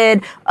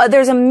interested.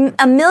 There's a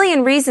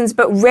million reasons,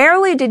 but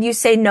rarely did you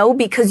say no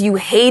because you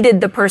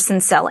hated the person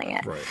selling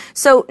it. Right.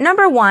 So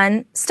number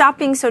one, stop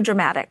being so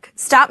dramatic.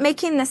 Stop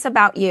making this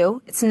about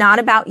you. It's not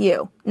about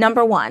you.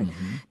 Number one.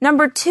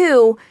 Number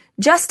two,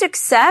 just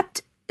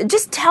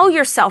tell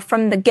yourself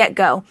from the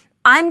get-go,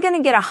 I'm going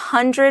to get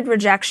 100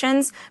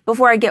 rejections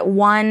before I get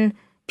one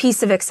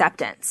piece of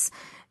acceptance.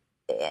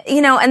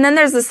 And then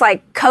there's this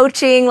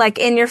coaching,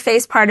 in your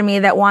face part of me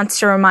that wants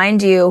to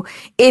remind you,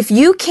 if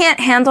you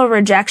can't handle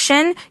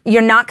rejection,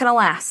 you're not going to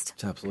last.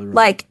 That's absolutely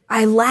right.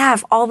 I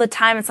laugh all the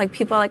time. It's like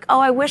people are like, oh,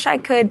 I wish I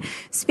could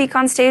speak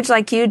on stage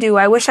like you do.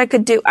 I wish I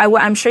could do,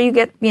 I'm sure you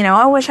get,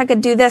 I wish I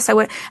could do this.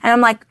 And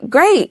I'm like,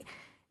 great.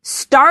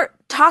 Start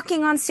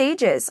talking on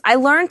stages. I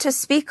learned to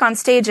speak on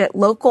stage at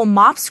local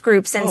MOPS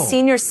groups and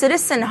senior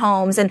citizen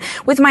homes and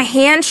with my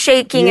hand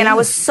shaking and I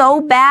was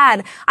so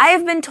bad. I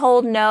have been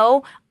told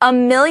no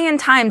 1 million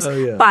times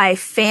by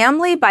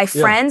family, by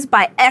friends,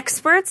 by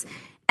experts.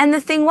 And the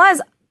thing was,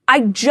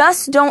 I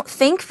just don't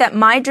think that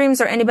my dreams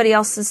are anybody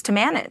else's to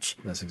manage.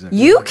 That's exactly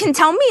You can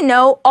tell me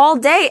no all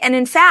day. And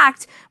in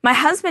fact, my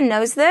husband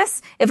knows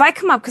this. If I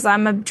come up, because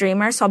I'm a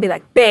dreamer, so I'll be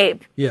like,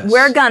 babe,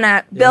 we're going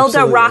to build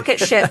a rocket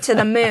ship to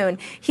the moon.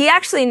 He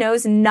actually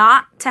knows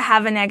not to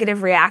have a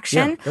negative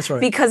reaction. Yeah, that's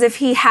right. Because if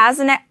he has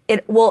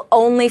it will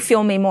only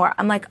fuel me more.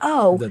 I'm like,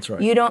 that's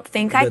right. You don't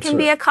think I can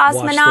be a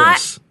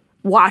cosmonaut?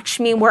 Watch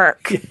me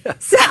work.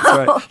 So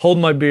right. Hold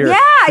my beer. Yeah,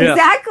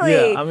 exactly.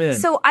 Yeah, I'm in.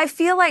 So I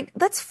feel like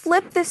let's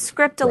flip this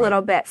script a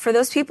little bit for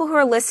those people who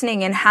are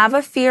listening and have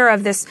a fear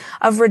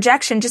of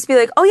rejection. Just be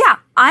like, oh yeah,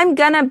 I'm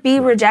gonna be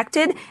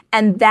rejected,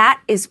 and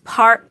that is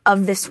part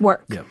of this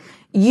work. Yep.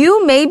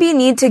 You maybe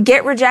need to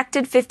get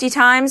rejected 50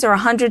 times or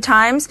 100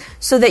 times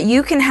so that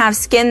you can have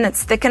skin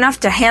that's thick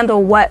enough to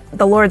handle what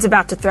the Lord's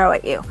about to throw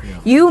at you. Yeah.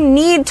 You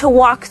need to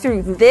walk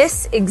through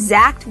this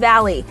exact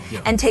valley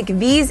and take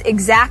these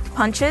exact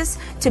punches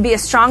to be a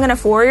strong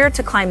enough warrior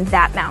to climb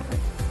that mountain.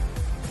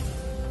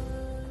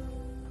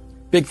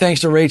 Big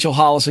thanks to Rachel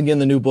Hollis. Again,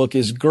 the new book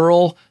is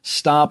Girl,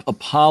 Stop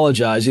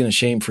Apologizing, a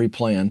Shame-Free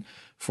Plan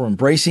for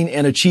Embracing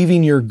and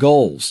Achieving Your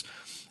Goals.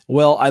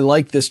 Well, I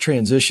like this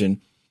transition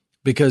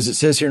because it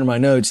says here in my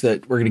notes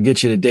that we're going to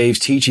get you to Dave's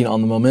teaching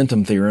on the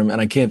momentum theorem,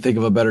 and I can't think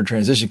of a better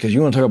transition because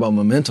you want to talk about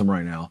momentum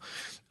right now.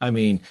 I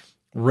mean,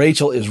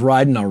 Rachel is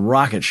riding a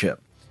rocket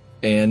ship,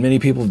 and many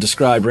people have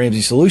described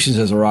Ramsey Solutions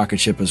as a rocket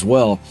ship as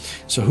well.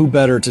 So who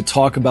better to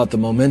talk about the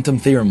momentum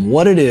theorem,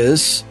 what it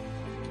is,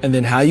 and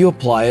then how you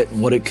apply it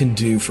and what it can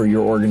do for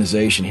your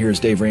organization. Here's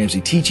Dave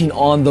Ramsey teaching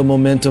on the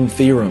momentum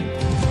theorem.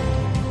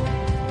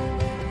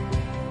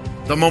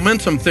 The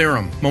momentum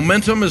theorem.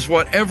 Momentum is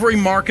what every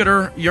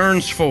marketer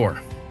yearns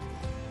for.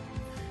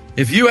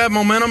 If you have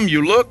momentum,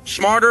 you look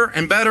smarter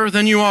and better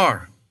than you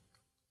are.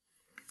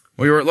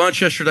 We were at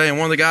lunch yesterday and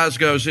one of the guys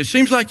goes, it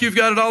seems like you've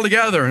got it all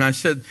together. And I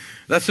said,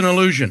 that's an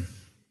illusion.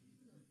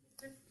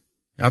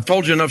 I've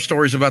told you enough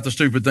stories about the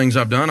stupid things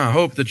I've done. I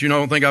hope that you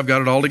don't think I've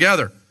got it all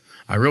together.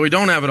 I really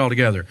don't have it all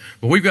together.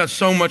 But we've got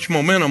so much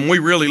momentum, we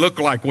really look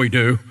like we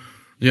do,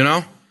 you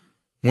know?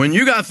 When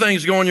you got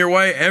things going your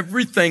way,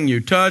 everything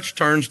you touch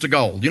turns to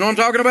gold. You know what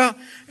I'm talking about?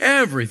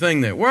 Everything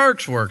that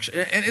works, works.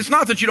 And it's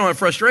not that you don't have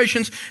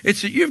frustrations.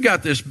 It's that you've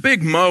got this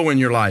big mo in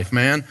your life,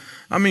 man.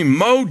 I mean,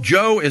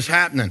 mojo is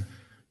happening.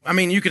 I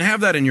mean, you can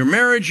have that in your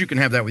marriage. You can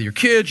have that with your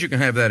kids. You can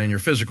have that in your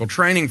physical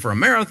training for a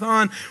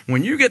marathon.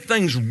 When you get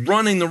things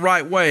running the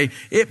right way,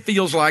 it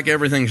feels like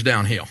everything's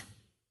downhill.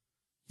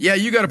 Yeah,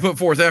 you got to put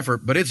forth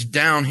effort, but it's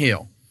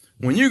downhill.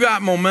 When you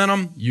got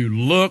momentum, you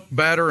look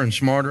better and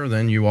smarter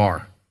than you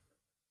are.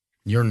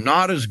 You're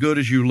not as good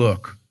as you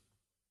look.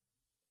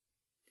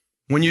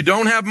 When you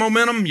don't have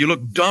momentum, you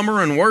look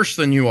dumber and worse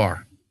than you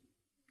are.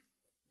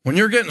 When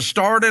you're getting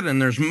started and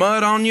there's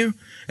mud on you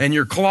and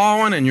you're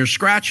clawing and you're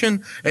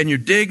scratching and you're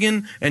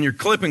digging and you're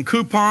clipping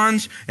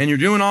coupons and you're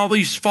doing all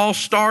these false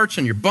starts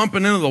and you're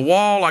bumping into the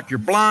wall like you're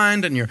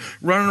blind and you're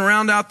running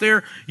around out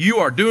there, you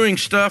are doing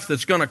stuff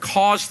that's going to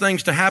cause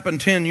things to happen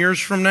 10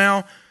 years from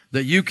now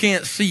that you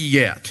can't see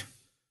yet.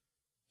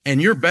 And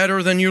you're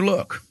better than you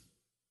look.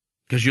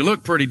 Because you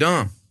look pretty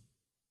dumb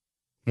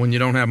when you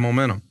don't have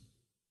momentum.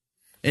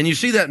 And you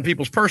see that in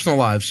people's personal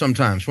lives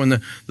sometimes when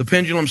the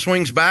pendulum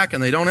swings back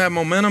and they don't have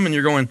momentum and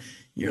you're going,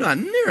 you're not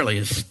nearly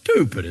as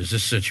stupid as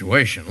this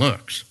situation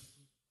looks.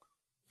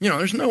 You know,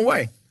 there's no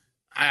way.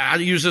 I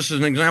use this as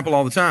an example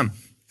all the time.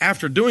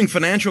 After doing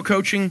financial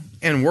coaching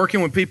and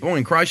working with people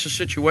in crisis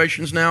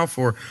situations now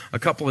for a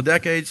couple of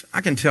decades, I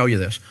can tell you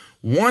this.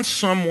 Once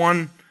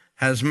someone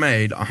has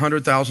made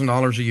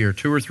 $100,000 a year,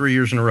 2 or 3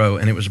 years in a row,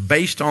 and it was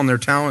based on their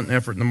talent and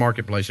effort in the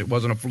marketplace. It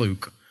wasn't a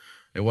fluke.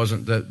 It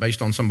wasn't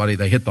based on somebody,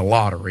 they hit the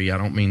lottery. I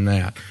don't mean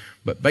that.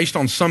 But based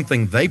on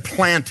something they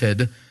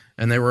planted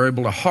and they were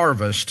able to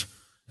harvest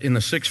in the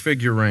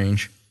 6-figure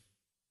range.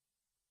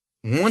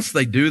 Once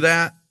they do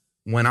that,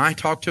 when I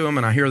talk to them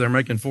and I hear they're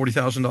making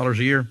 $40,000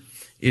 a year,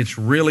 it's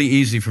really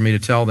easy for me to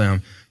tell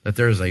them that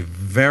there's a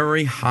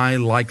very high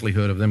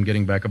likelihood of them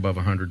getting back above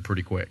 100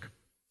 pretty quick.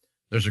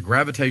 There's a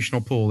gravitational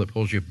pull that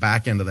pulls you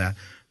back into that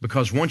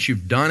because once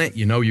you've done it,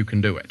 you know you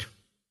can do it.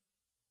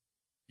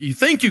 You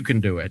think you can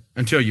do it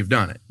until you've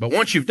done it. But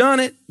once you've done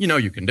it, you know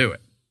you can do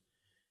it.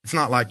 It's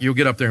not like you'll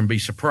get up there and be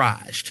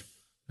surprised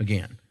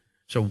again.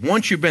 So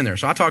once you've been there.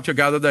 So I talked to a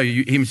guy the other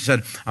day. He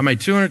said, I made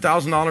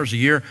 $200,000 a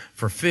year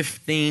for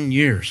 15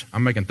 years.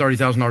 I'm making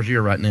 $30,000 a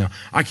year right now.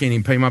 I can't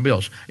even pay my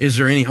bills. Is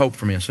there any hope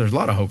for me? I said, there's a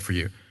lot of hope for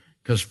you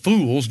because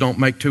fools don't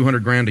make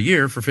 $200,000 a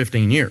year for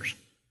 15 years.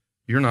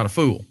 You're not a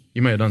fool.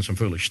 You may have done some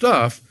foolish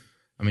stuff.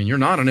 I mean, you're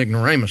not an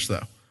ignoramus,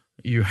 though.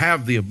 You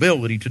have the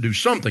ability to do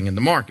something in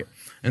the market.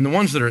 And the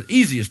ones that are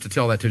easiest to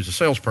tell that to is a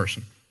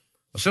salesperson.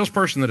 A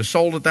salesperson that is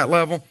sold at that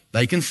level,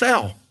 they can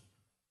sell.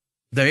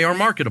 They are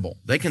marketable.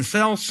 They can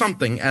sell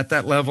something at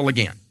that level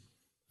again.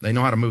 They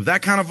know how to move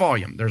that kind of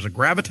volume. There's a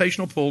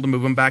gravitational pull to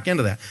move them back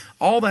into that.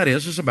 All that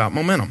is about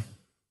momentum.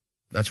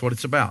 That's what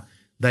it's about.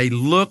 They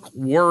look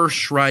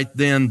worse right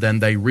then than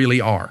they really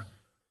are.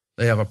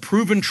 They have a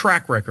proven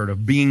track record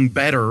of being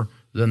better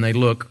than they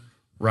look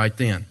right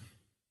then.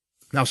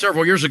 Now,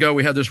 several years ago,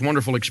 we had this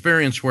wonderful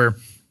experience where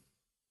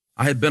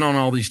I had been on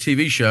all these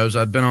TV shows.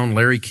 I'd been on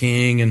Larry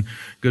King and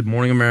Good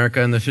Morning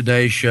America and the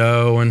Today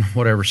Show and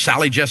whatever.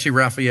 Sally Jesse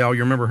Raphael,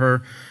 you remember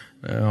her?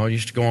 I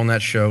used to go on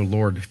that show.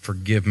 Lord,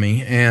 forgive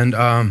me. And,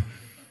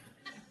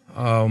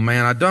 oh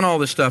man, I'd done all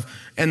this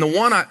stuff. And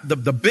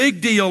the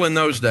big deal in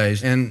those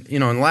days, and you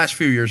know, in the last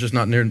few years, it's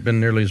not been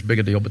nearly as big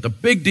a deal, but the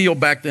big deal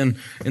back then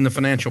in the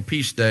financial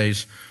peace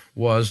days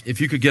was if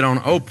you could get on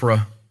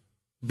Oprah,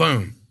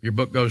 boom, your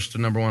book goes to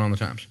number 1 on the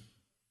Times.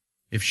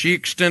 If she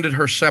extended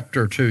her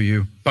scepter to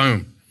you,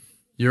 boom,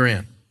 you're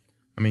in.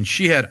 I mean,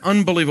 she had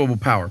unbelievable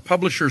power.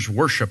 Publishers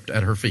worshiped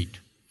at her feet.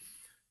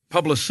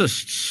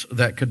 Publicists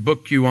that could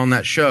book you on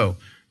that show,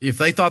 if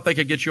they thought they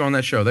could get you on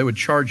that show, they would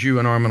charge you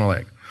an arm and a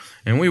leg.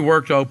 And we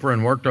worked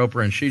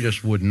Oprah, and she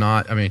just would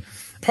not. I mean,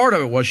 part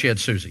of it was she had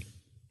Susie.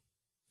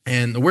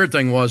 And the weird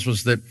thing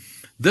was that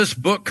this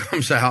book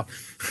comes out,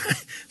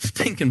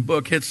 stinking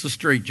book hits the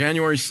street,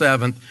 January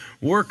 7th.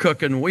 We're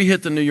cooking. We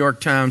hit the New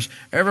York Times.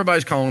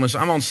 Everybody's calling us.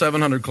 I'm on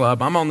 700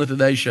 Club. I'm on the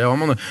Today Show.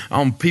 I'm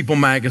on People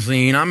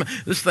Magazine.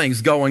 This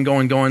thing's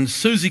going.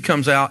 Susie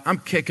comes out. I'm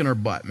kicking her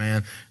butt,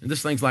 man. And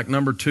this thing's like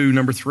number 2,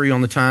 number 3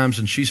 on the Times,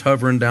 and she's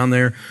hovering down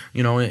there,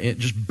 you know, it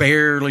just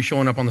barely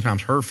showing up on the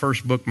Times. Her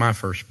first book, my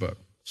first book.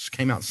 This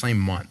came out the same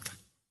month.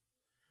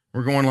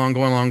 We're going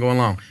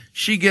along.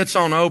 She gets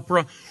on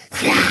Oprah.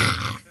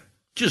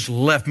 Just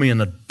left me in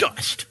the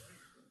dust.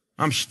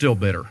 I'm still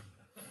bitter.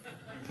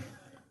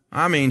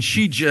 I mean,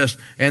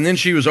 and then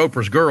she was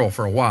Oprah's girl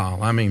for a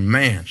while. I mean,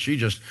 man, she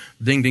just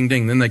ding, ding,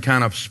 ding. Then they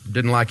kind of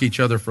didn't like each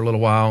other for a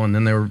little while, and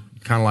then they were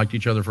kind of liked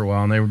each other for a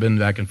while, and they were been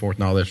back and forth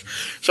and all this.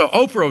 So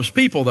Oprah's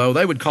people, though,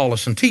 they would call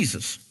us and tease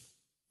us.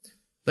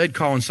 They'd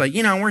call and say,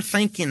 you know, we're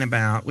thinking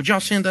about, would y'all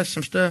send us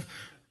some stuff?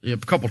 A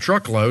couple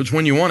truckloads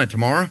when you want it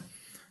tomorrow.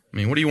 I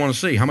mean, what do you want to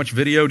see? How much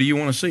video do you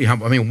want to see?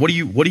 What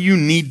do you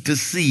need to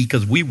see?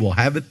 Because we will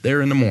have it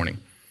there in the morning.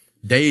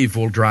 Dave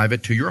will drive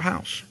it to your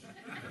house.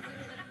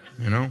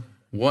 You know?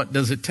 What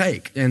does it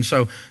take? And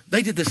so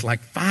they did this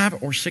like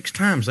 5 or 6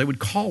 times. They would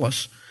call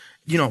us,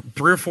 3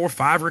 or 4,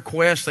 5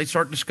 requests. They'd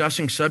start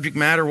discussing subject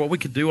matter, what we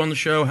could do on the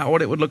show,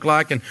 what it would look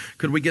like, and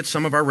could we get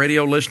some of our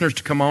radio listeners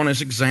to come on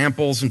as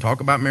examples and talk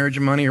about marriage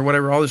and money or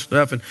whatever, all this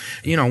stuff. And,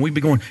 we'd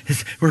be going,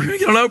 we're going to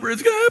get on Oprah,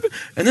 it's going to happen.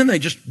 And then they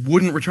just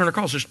wouldn't return our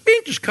calls.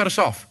 Just cut us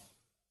off.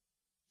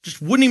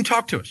 Just wouldn't even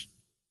talk to us.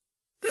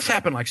 This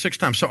happened like 6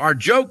 times. So our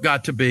joke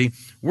got to be,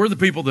 we're the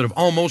people that have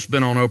almost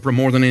been on Oprah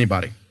more than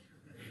anybody.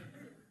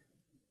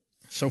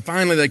 So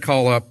finally they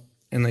call up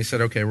and they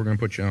said, okay, we're going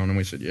to put you on. And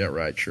we said, yeah,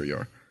 right, sure you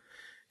are.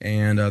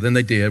 And then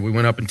they did. We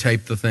went up and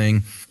taped the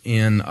thing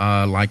in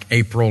like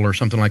April or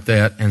something like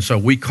that. And so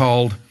we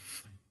called,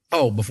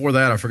 before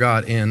that I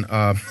forgot, in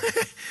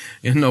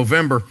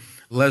November,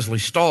 Leslie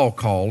Stahl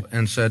called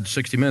and said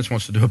 60 Minutes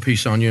wants to do a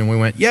piece on you. And we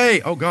went,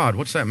 yay, oh God,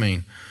 what's that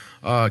mean?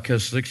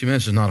 Because 60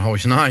 Minutes is not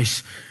always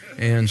nice.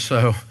 And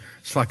so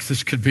it's like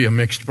this could be a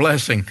mixed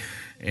blessing.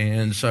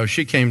 And so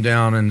she came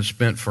down and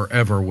spent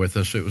forever with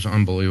us. It was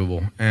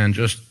unbelievable and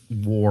just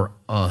wore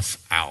us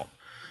out.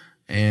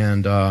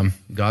 And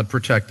God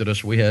protected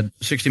us. We had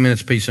 60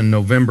 Minutes piece in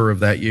November of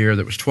that year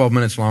that was 12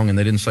 minutes long, and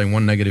they didn't say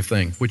one negative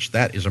thing, which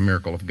that is a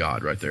miracle of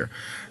God right there.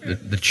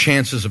 The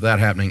chances of that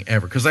happening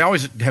ever. Because they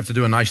always have to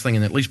do a nice thing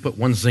and at least put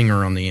one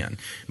zinger on the end.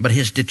 But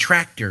his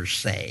detractors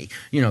say,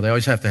 they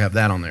always have to have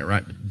that on there,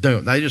 right?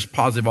 They just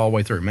positive all the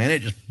way through. Man,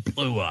 it just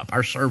blew up.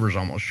 Our servers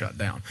almost shut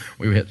down.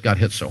 We got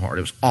hit so hard.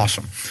 It was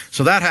awesome.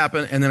 So that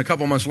happened, and then a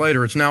couple months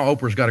later, it's now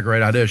Oprah's got a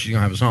great idea. She's going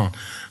to have us on.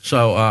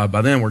 So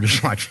by then, we're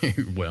just like,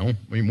 well,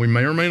 we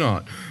may or may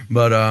not.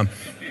 But,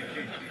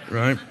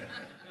 right?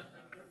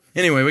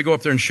 Anyway, we go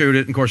up there and shoot it.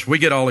 And of course, we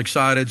get all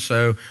excited.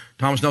 So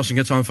Thomas Nelson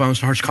gets on the phone,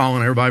 starts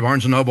calling everybody.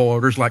 Barnes & Noble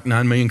orders like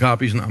 9 million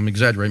copies. And I'm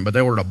exaggerating, but they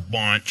ordered a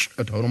bunch,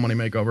 a Total Money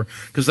Makeover,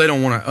 because they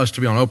don't want us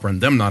to be on Oprah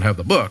and them not have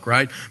the book,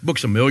 right?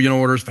 Book's 1 million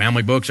orders,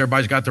 family books.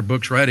 Everybody's got their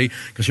books ready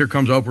because here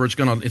comes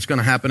Oprah. It's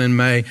gonna happen in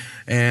May.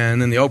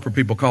 And then the Oprah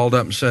people called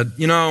up and said,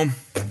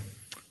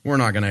 we're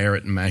not going to air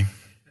it in May.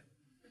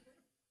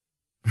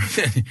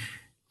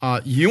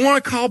 You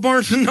want to call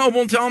Barnes &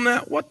 Noble and tell them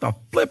that? What the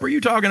flip are you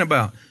talking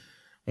about?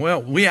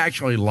 Well, we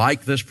actually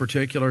like this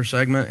particular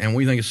segment, and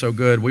we think it's so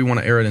good, we want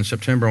to air it in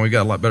September, and we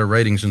got a lot better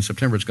ratings in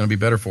September. It's going to be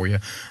better for you.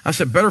 I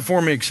said, better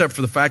for me, except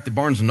for the fact that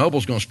Barnes &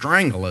 Noble's going to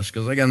strangle us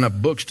because they got enough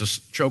books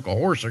to choke a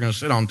horse. They're going to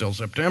sit on until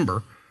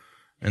September,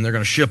 and they're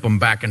going to ship them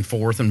back and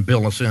forth and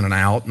bill us in and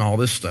out and all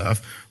this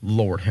stuff.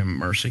 Lord have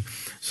mercy.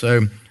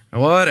 So,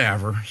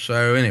 whatever.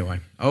 So, anyway,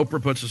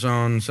 Oprah puts us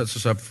on, sets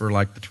us up for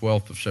like the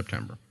 12th of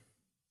September.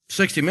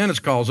 60 Minutes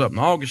calls up in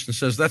August and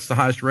says, that's the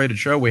highest rated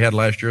show we had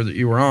last year that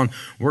you were on.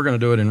 We're going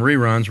to do it in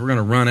reruns. We're going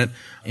to run it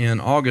in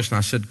August. And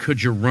I said,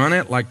 could you run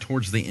it like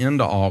towards the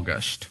end of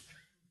August?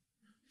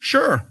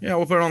 Sure. Yeah,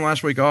 we'll put it on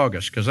last week of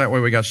August because that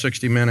way we got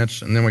 60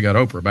 Minutes and then we got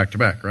Oprah back to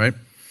back, right?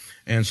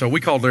 And so we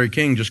called Larry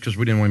King just because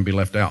we didn't want him to be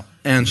left out.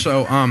 And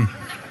so,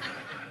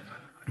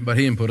 but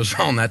he didn't put us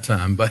on that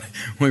time. But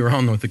we were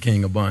on with the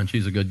King a bunch.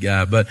 He's a good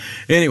guy. But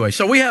anyway,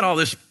 so we had all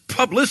this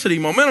publicity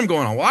momentum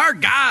going on. Well, our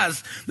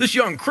guys, this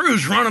young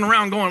crew's running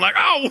around going like,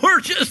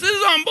 this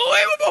is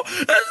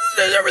unbelievable.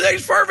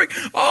 Everything's perfect.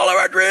 All of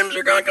our dreams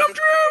are going to come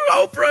true.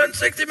 Oprah and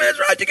 60 Minutes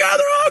right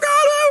together.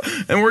 Oh,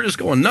 God. And we're just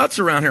going nuts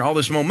around here, all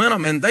this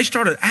momentum. And they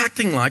started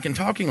acting like and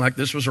talking like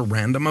this was a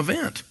random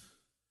event.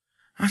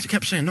 I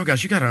kept saying, no,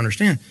 guys, you got to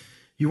understand.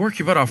 You work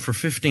your butt off for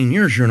 15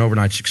 years, you're an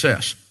overnight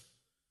success.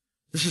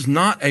 This is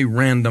not a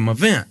random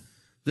event.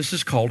 This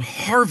is called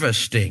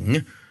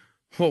harvesting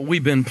what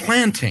we've been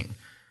planting.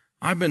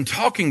 I've been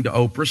talking to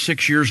Oprah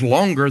 6 years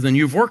longer than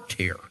you've worked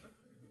here.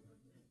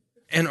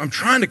 And I'm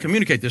trying to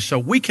communicate this. So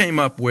we came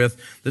up with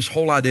this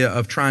whole idea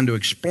of trying to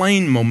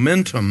explain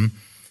momentum,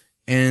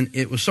 and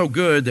it was so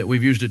good that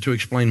we've used it to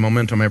explain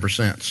momentum ever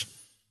since.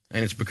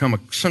 And it's become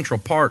a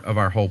central part of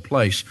our whole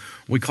place.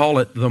 We call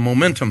it the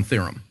momentum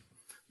theorem.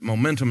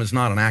 Momentum is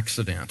not an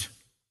accident.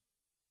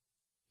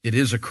 It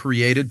is a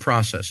created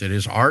process. It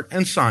is art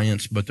and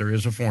science, but there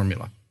is a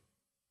formula.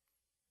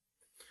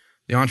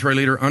 The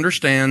EntreLeader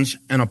understands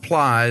and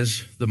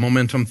applies the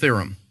momentum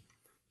theorem.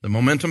 The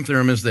momentum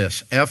theorem is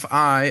this: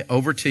 Fi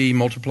over T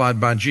multiplied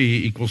by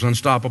G equals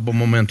unstoppable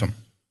momentum.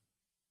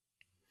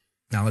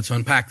 Now let's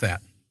unpack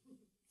that.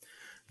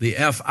 The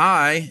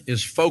Fi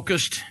is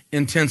focused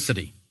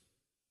intensity.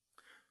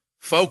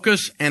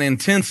 Focus and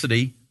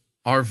intensity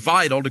are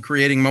vital to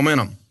creating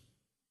momentum.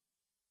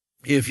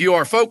 If you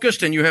are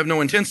focused and you have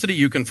no intensity,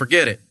 you can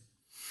forget it.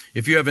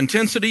 If you have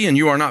intensity and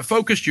you are not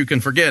focused, you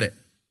can forget it.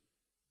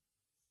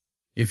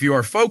 If you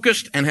are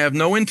focused and have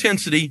no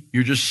intensity,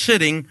 you're just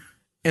sitting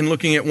and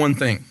looking at one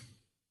thing.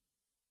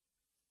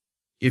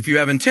 If you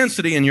have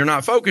intensity and you're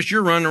not focused,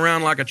 you're running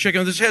around like a chicken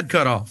with his head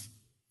cut off.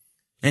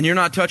 And you're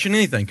not touching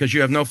anything because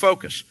you have no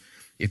focus.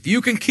 If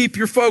you can keep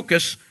your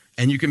focus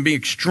and you can be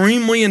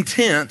extremely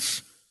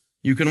intense,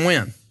 you can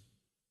win.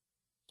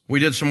 We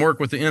did some work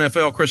with the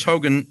NFL. Chris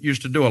Hogan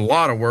used to do a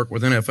lot of work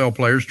with NFL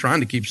players, trying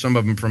to keep some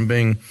of them from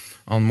being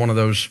on one of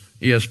those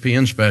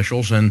ESPN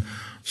specials. And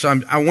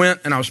so I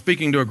went and I was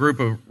speaking to a group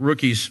of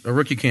rookies, a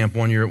rookie camp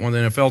one year at one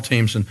of the NFL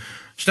teams, and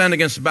Standing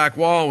against the back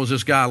wall was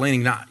this guy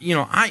leaning. Now,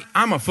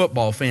 I'm a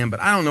football fan, but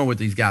I don't know what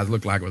these guys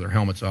look like with their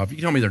helmets off. You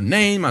tell me their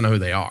name, I know who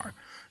they are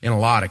in a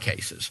lot of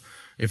cases,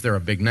 if they're a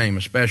big name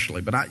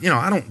especially. But I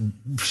don't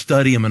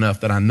study them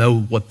enough that I know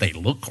what they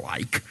look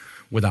like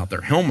without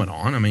their helmet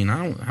on. I mean,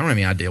 I don't have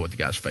any idea what the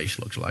guy's face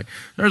looks like.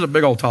 There's a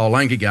big old tall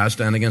lanky guy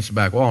standing against the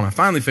back wall, and I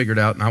finally figured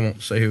out, and I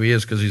won't say who he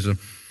is because he's a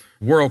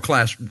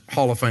world-class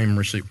Hall of Fame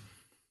receiver.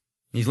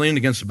 He's leaning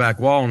against the back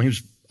wall, and he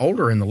was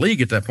older in the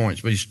league at that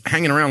point, but he's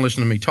hanging around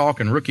listening to me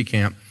talk in rookie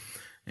camp.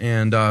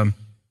 And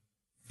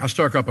I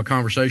struck up a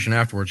conversation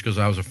afterwards because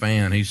I was a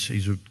fan.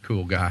 He's a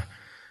cool guy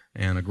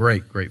and a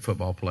great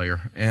football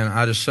player. And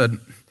I just said,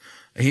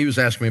 he was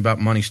asking me about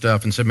money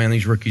stuff and said, man,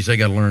 these rookies, they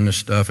got to learn this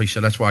stuff. He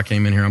said, that's why I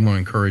came in here. I'm going to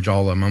encourage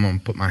all of them. I'm going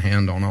to put my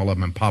hand on all of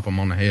them and pop them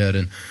on the head.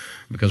 And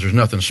because there's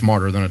nothing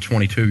smarter than a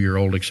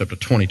 22-year-old except a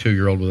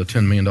 22-year-old with a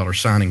 $10 million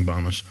signing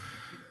bonus.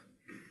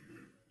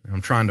 I'm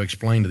trying to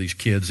explain to these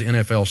kids, the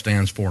NFL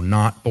stands for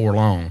not for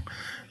long.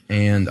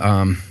 And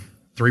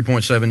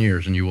 3.7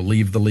 years, and you will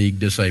leave the league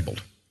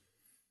disabled.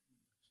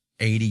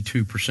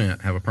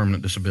 82% have a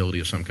permanent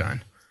disability of some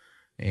kind.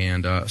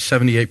 And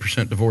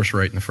 78% divorce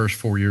rate in the first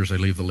 4 years they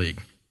leave the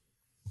league.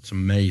 It's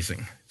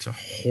amazing. It's a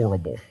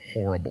horrible,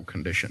 horrible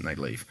condition they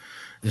leave.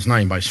 It's not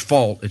anybody's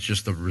fault. It's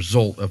just the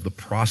result of the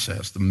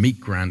process, the meat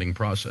grinding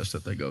process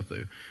that they go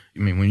through. I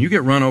mean, when you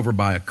get run over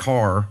by a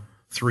car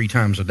 3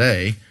 times a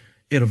day,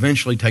 it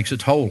eventually takes a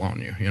toll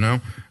on you,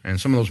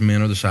 and some of those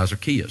men are the size of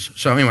Kias.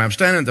 So anyway, I'm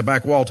standing at the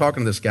back wall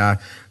talking to this guy,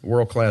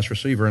 world-class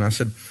receiver, and I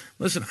said,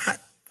 listen,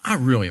 I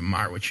really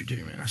admire what you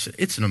do, man. I said,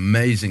 it's an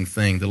amazing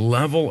thing, the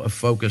level of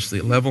focus, the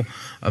level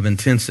of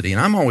intensity.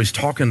 And I'm always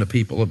talking to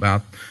people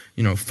about,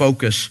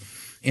 focus,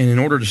 and in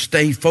order to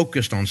stay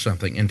focused on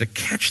something and to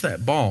catch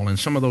that ball in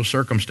some of those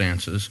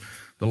circumstances,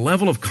 the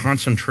level of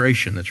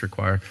concentration that's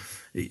required,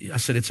 I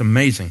said, it's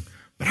amazing.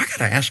 But I got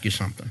to ask you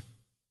something.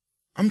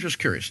 I'm just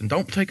curious, and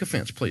don't take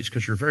offense, please,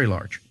 because you're very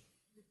large.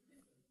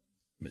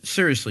 But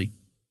seriously,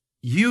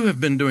 you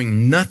have been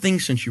doing nothing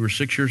since you were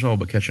 6 years old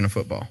but catching a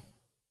football.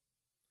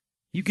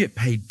 You get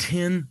paid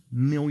 $10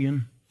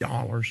 million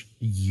a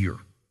year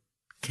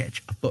to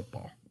catch a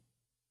football.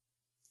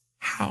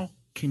 How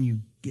can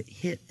you get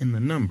hit in the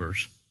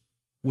numbers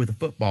with a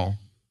football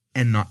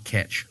and not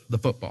catch the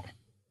football?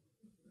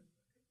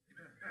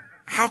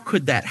 How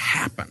could that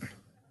happen?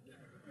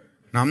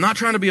 Now, I'm not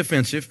trying to be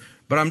offensive,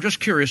 but I'm just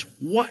curious,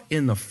 what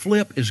in the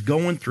flip is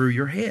going through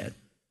your head?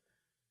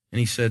 And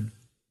he said,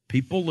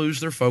 people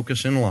lose their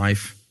focus in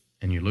life,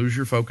 and you lose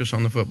your focus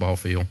on the football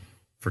field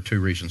for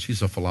 2 reasons.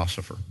 He's a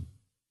philosopher.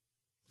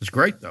 It's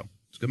great, though.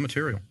 It's good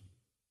material.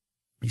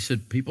 He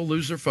said, people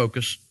lose their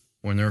focus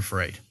when they're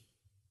afraid.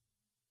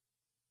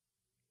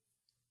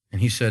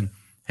 And he said,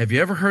 have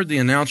you ever heard the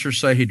announcer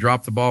say he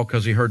dropped the ball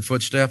because he heard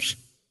footsteps?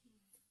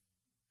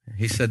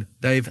 He said,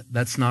 Dave,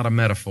 that's not a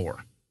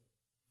metaphor.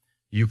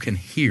 You can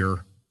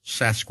hear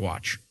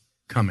Sasquatch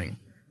coming.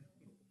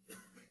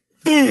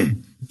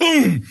 Boom,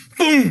 boom,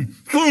 boom,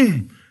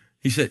 boom.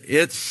 He said,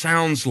 it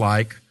sounds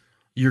like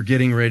you're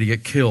getting ready to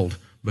get killed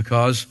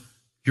because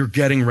you're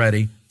getting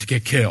ready to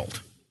get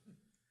killed.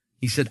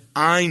 He said,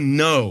 I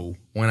know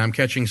when I'm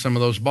catching some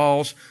of those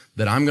balls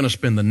that I'm going to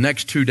spend the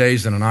next 2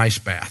 days in an ice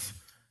bath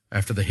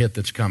after the hit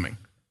that's coming.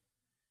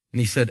 And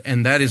he said,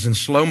 and that is in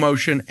slow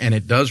motion, and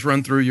it does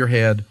run through your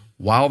head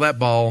while that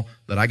ball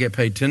that I get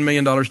paid $10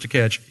 million to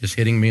catch is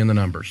hitting me in the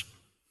numbers.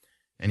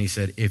 And he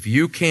said, if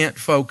you can't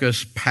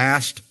focus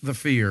past the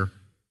fear,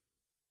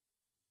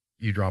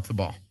 you drop the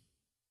ball.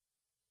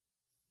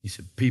 He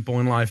said, people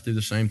in life do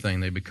the same thing.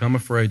 They become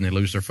afraid and they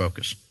lose their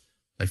focus.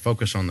 They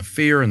focus on the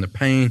fear and the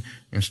pain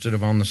instead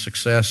of on the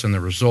success and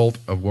the result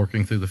of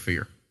working through the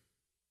fear.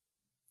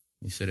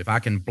 He said, if I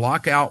can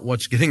block out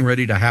what's getting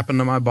ready to happen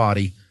to my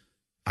body,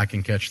 I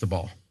can catch the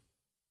ball.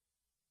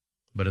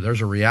 But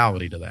there's a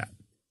reality to that.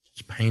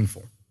 It's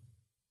painful.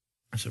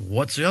 I said,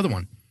 what's the other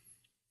one?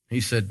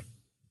 He said,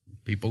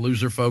 people lose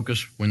their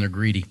focus when they're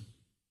greedy.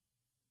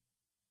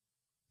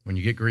 When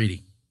you get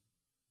greedy.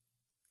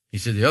 He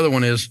said, the other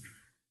one is,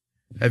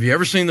 have you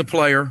ever seen the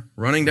player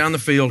running down the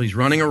field? He's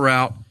running a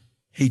route.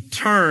 He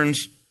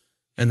turns,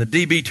 and the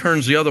DB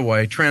turns the other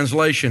way.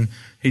 Translation,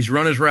 he's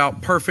run his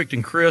route perfect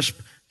and crisp,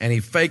 and he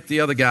faked the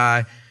other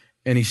guy,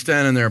 and he's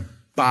standing there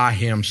by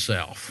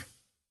himself.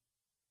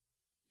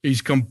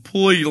 He's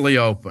completely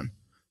open.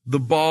 The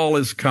ball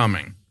is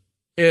coming.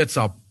 It's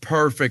a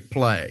perfect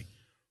play.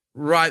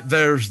 Right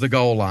there's the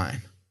goal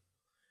line.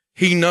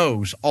 He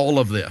knows all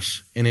of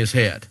this in his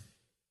head.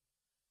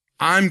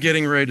 I'm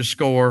getting ready to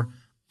score.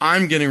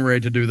 I'm getting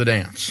ready to do the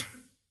dance.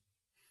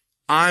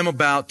 I'm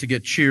about to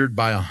get cheered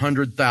by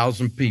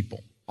 100,000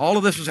 people. All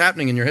of this is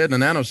happening in your head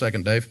in a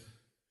nanosecond, Dave.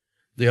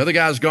 The other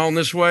guy's gone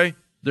this way.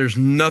 There's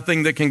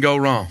nothing that can go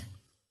wrong.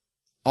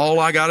 All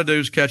I got to do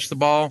is catch the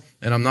ball,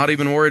 and I'm not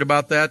even worried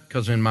about that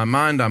because in my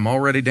mind, I'm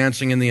already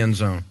dancing in the end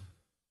zone.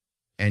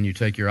 And you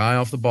take your eye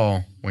off the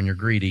ball when you're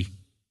greedy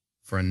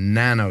for a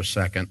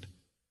nanosecond,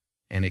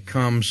 and it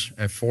comes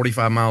at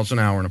 45 miles an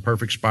hour in a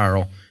perfect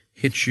spiral,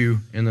 hits you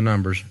in the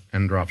numbers,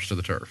 and drops to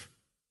the turf.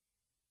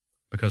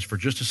 Because for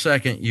just a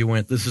second, you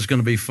went, this is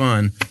going to be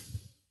fun.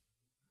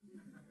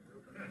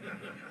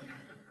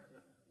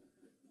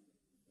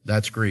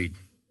 That's greed.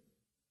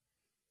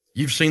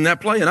 You've seen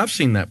that play, and I've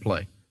seen that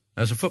play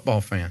as a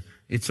football fan.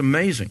 It's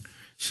amazing.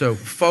 So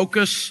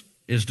focus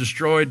is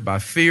destroyed by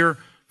fear.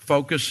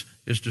 Focus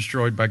is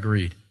destroyed by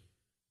greed.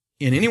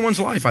 In anyone's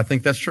life, I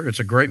think that's true. It's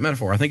a great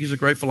metaphor. I think he's a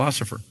great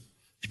philosopher.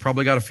 He's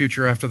probably got a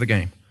future after the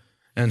game.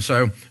 And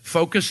so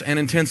focus and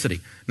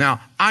intensity.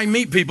 Now, I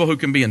meet people who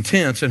can be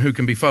intense and who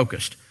can be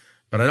focused,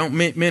 but I don't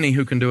meet many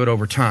who can do it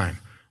over time.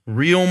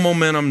 Real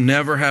momentum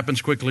never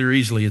happens quickly or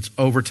easily. It's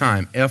over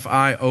time.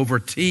 F-I over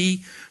T,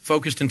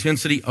 focused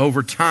intensity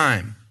over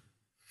time.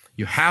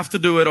 You have to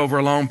do it over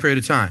a long period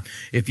of time.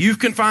 If you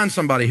can find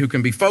somebody who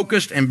can be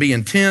focused and be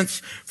intense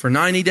for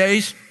 90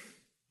 days,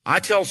 I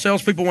tell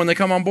salespeople when they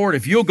come on board,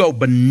 if you'll go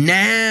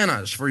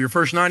bananas for your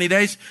first 90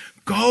 days,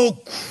 go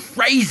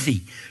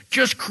crazy.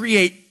 Just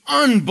create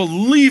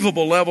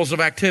unbelievable levels of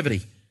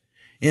activity.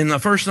 In the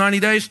first 90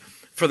 days,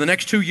 for the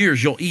next 2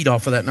 years, you'll eat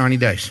off of that 90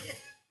 days.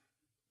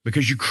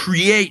 Because you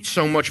create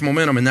so much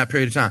momentum in that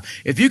period of time.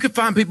 If you could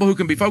find people who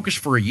can be focused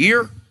for a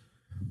year,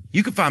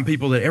 you could find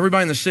people that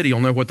everybody in the city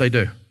will know what they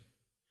do.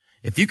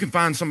 If you can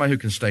find somebody who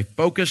can stay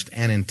focused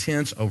and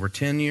intense over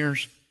 10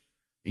 years,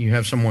 you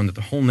have someone that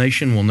the whole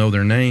nation will know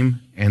their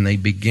name, and they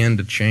begin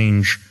to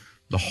change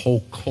the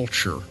whole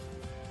culture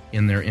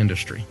in their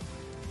industry.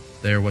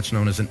 They're what's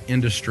known as an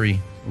industry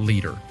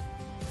leader.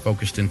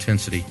 Focused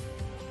intensity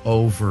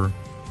over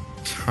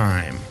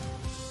time.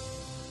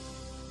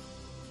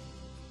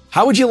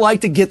 How would you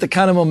like to get the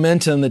kind of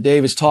momentum that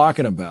Dave is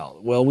talking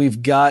about? Well,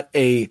 we've got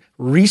a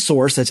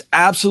resource that's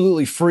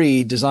absolutely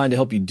free designed to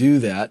help you do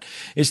that.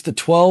 It's the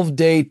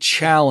 12-day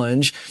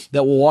challenge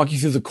that will walk you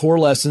through the core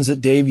lessons that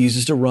Dave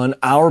uses to run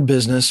our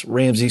business,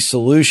 Ramsey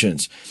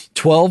Solutions.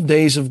 12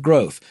 days of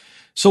growth.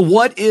 So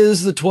what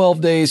is the 12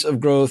 days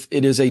of growth?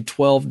 It is a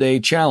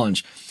 12-day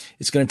challenge.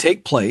 It's going to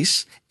take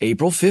place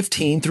April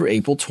 15 through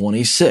April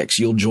 26.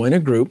 You'll join a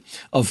group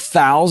of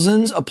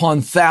thousands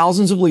upon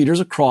thousands of leaders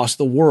across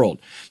the world.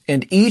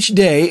 And each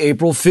day,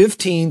 April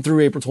 15 through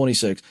April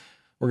 26,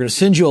 we're going to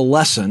send you a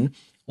lesson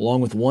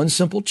along with one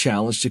simple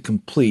challenge to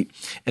complete.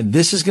 And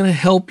this is going to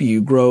help you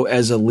grow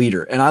as a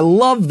leader. And I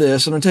love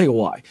this, and I'll tell you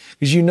why.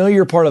 Because you know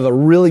you're part of a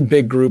really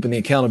big group, and the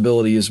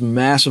accountability is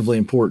massively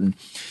important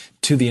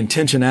to the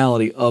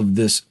intentionality of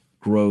this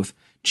growth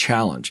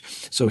challenge.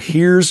 So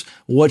here's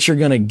what you're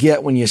going to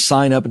get when you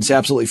sign up. It's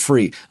absolutely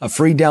free. A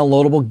free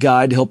downloadable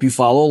guide to help you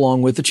follow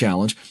along with the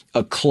challenge.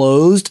 A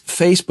closed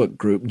Facebook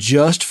group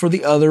just for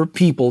the other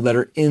people that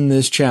are in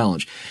this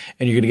challenge.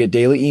 And you're going to get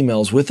daily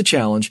emails with the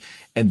challenge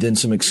and then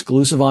some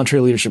exclusive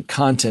EntreLeadership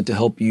content to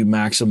help you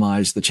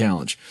maximize the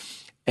challenge.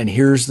 And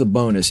here's the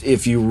bonus.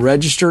 If you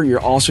register, you're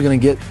also going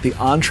to get the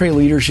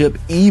EntreLeadership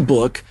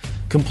ebook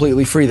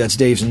completely free. That's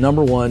Dave's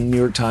 #1 New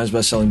York Times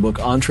bestselling book,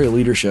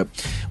 EntreLeadership.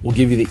 We'll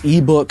give you the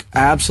ebook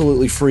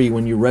absolutely free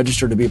when you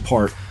register to be a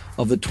part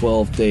of the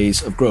 12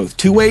 days of growth.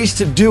 2 ways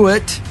to do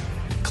it.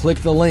 Click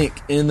the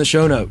link in the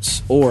show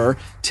notes or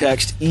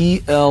text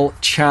EL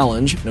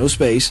Challenge, no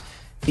space,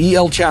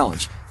 EL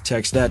Challenge.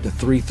 Text that to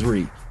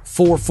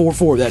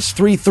 33444. That's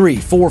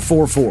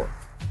 33444.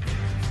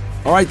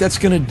 All right, that's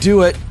going to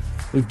do it.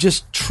 We've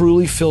just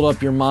truly filled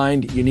up your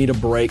mind. You need a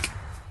break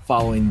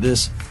following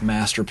this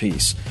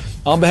masterpiece.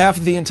 On behalf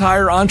of the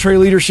entire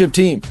EntreLeadership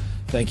team,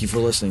 thank you for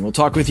listening. We'll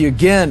talk with you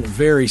again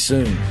very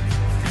soon.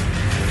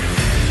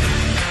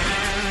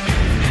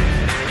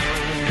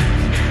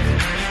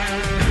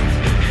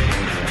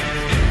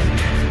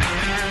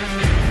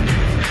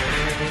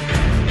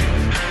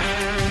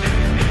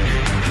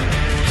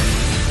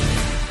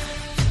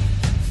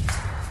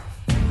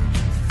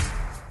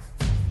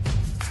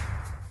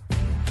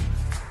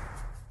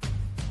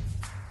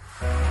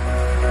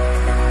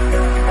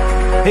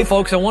 Hey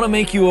folks, I want to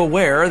make you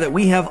aware that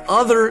we have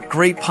other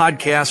great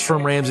podcasts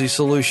from Ramsey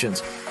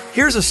Solutions.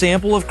 Here's a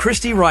sample of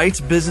Christy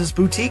Wright's Business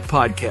Boutique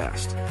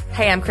podcast.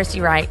 Hey, I'm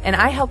Christy Wright, and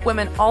I help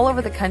women all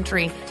over the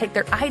country take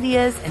their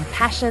ideas and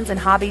passions and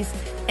hobbies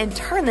and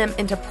turn them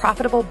into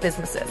profitable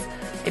businesses.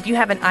 If you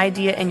have an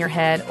idea in your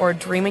head or a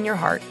dream in your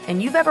heart,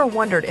 and you've ever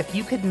wondered if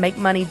you could make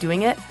money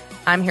doing it,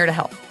 I'm here to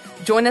help.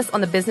 Join us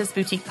on the Business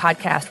Boutique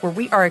podcast, where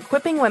we are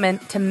equipping women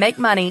to make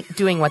money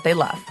doing what they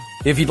love.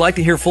 If you'd like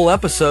to hear full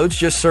episodes,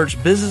 just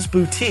search Business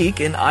Boutique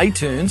in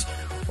iTunes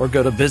or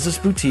go to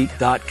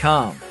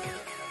businessboutique.com.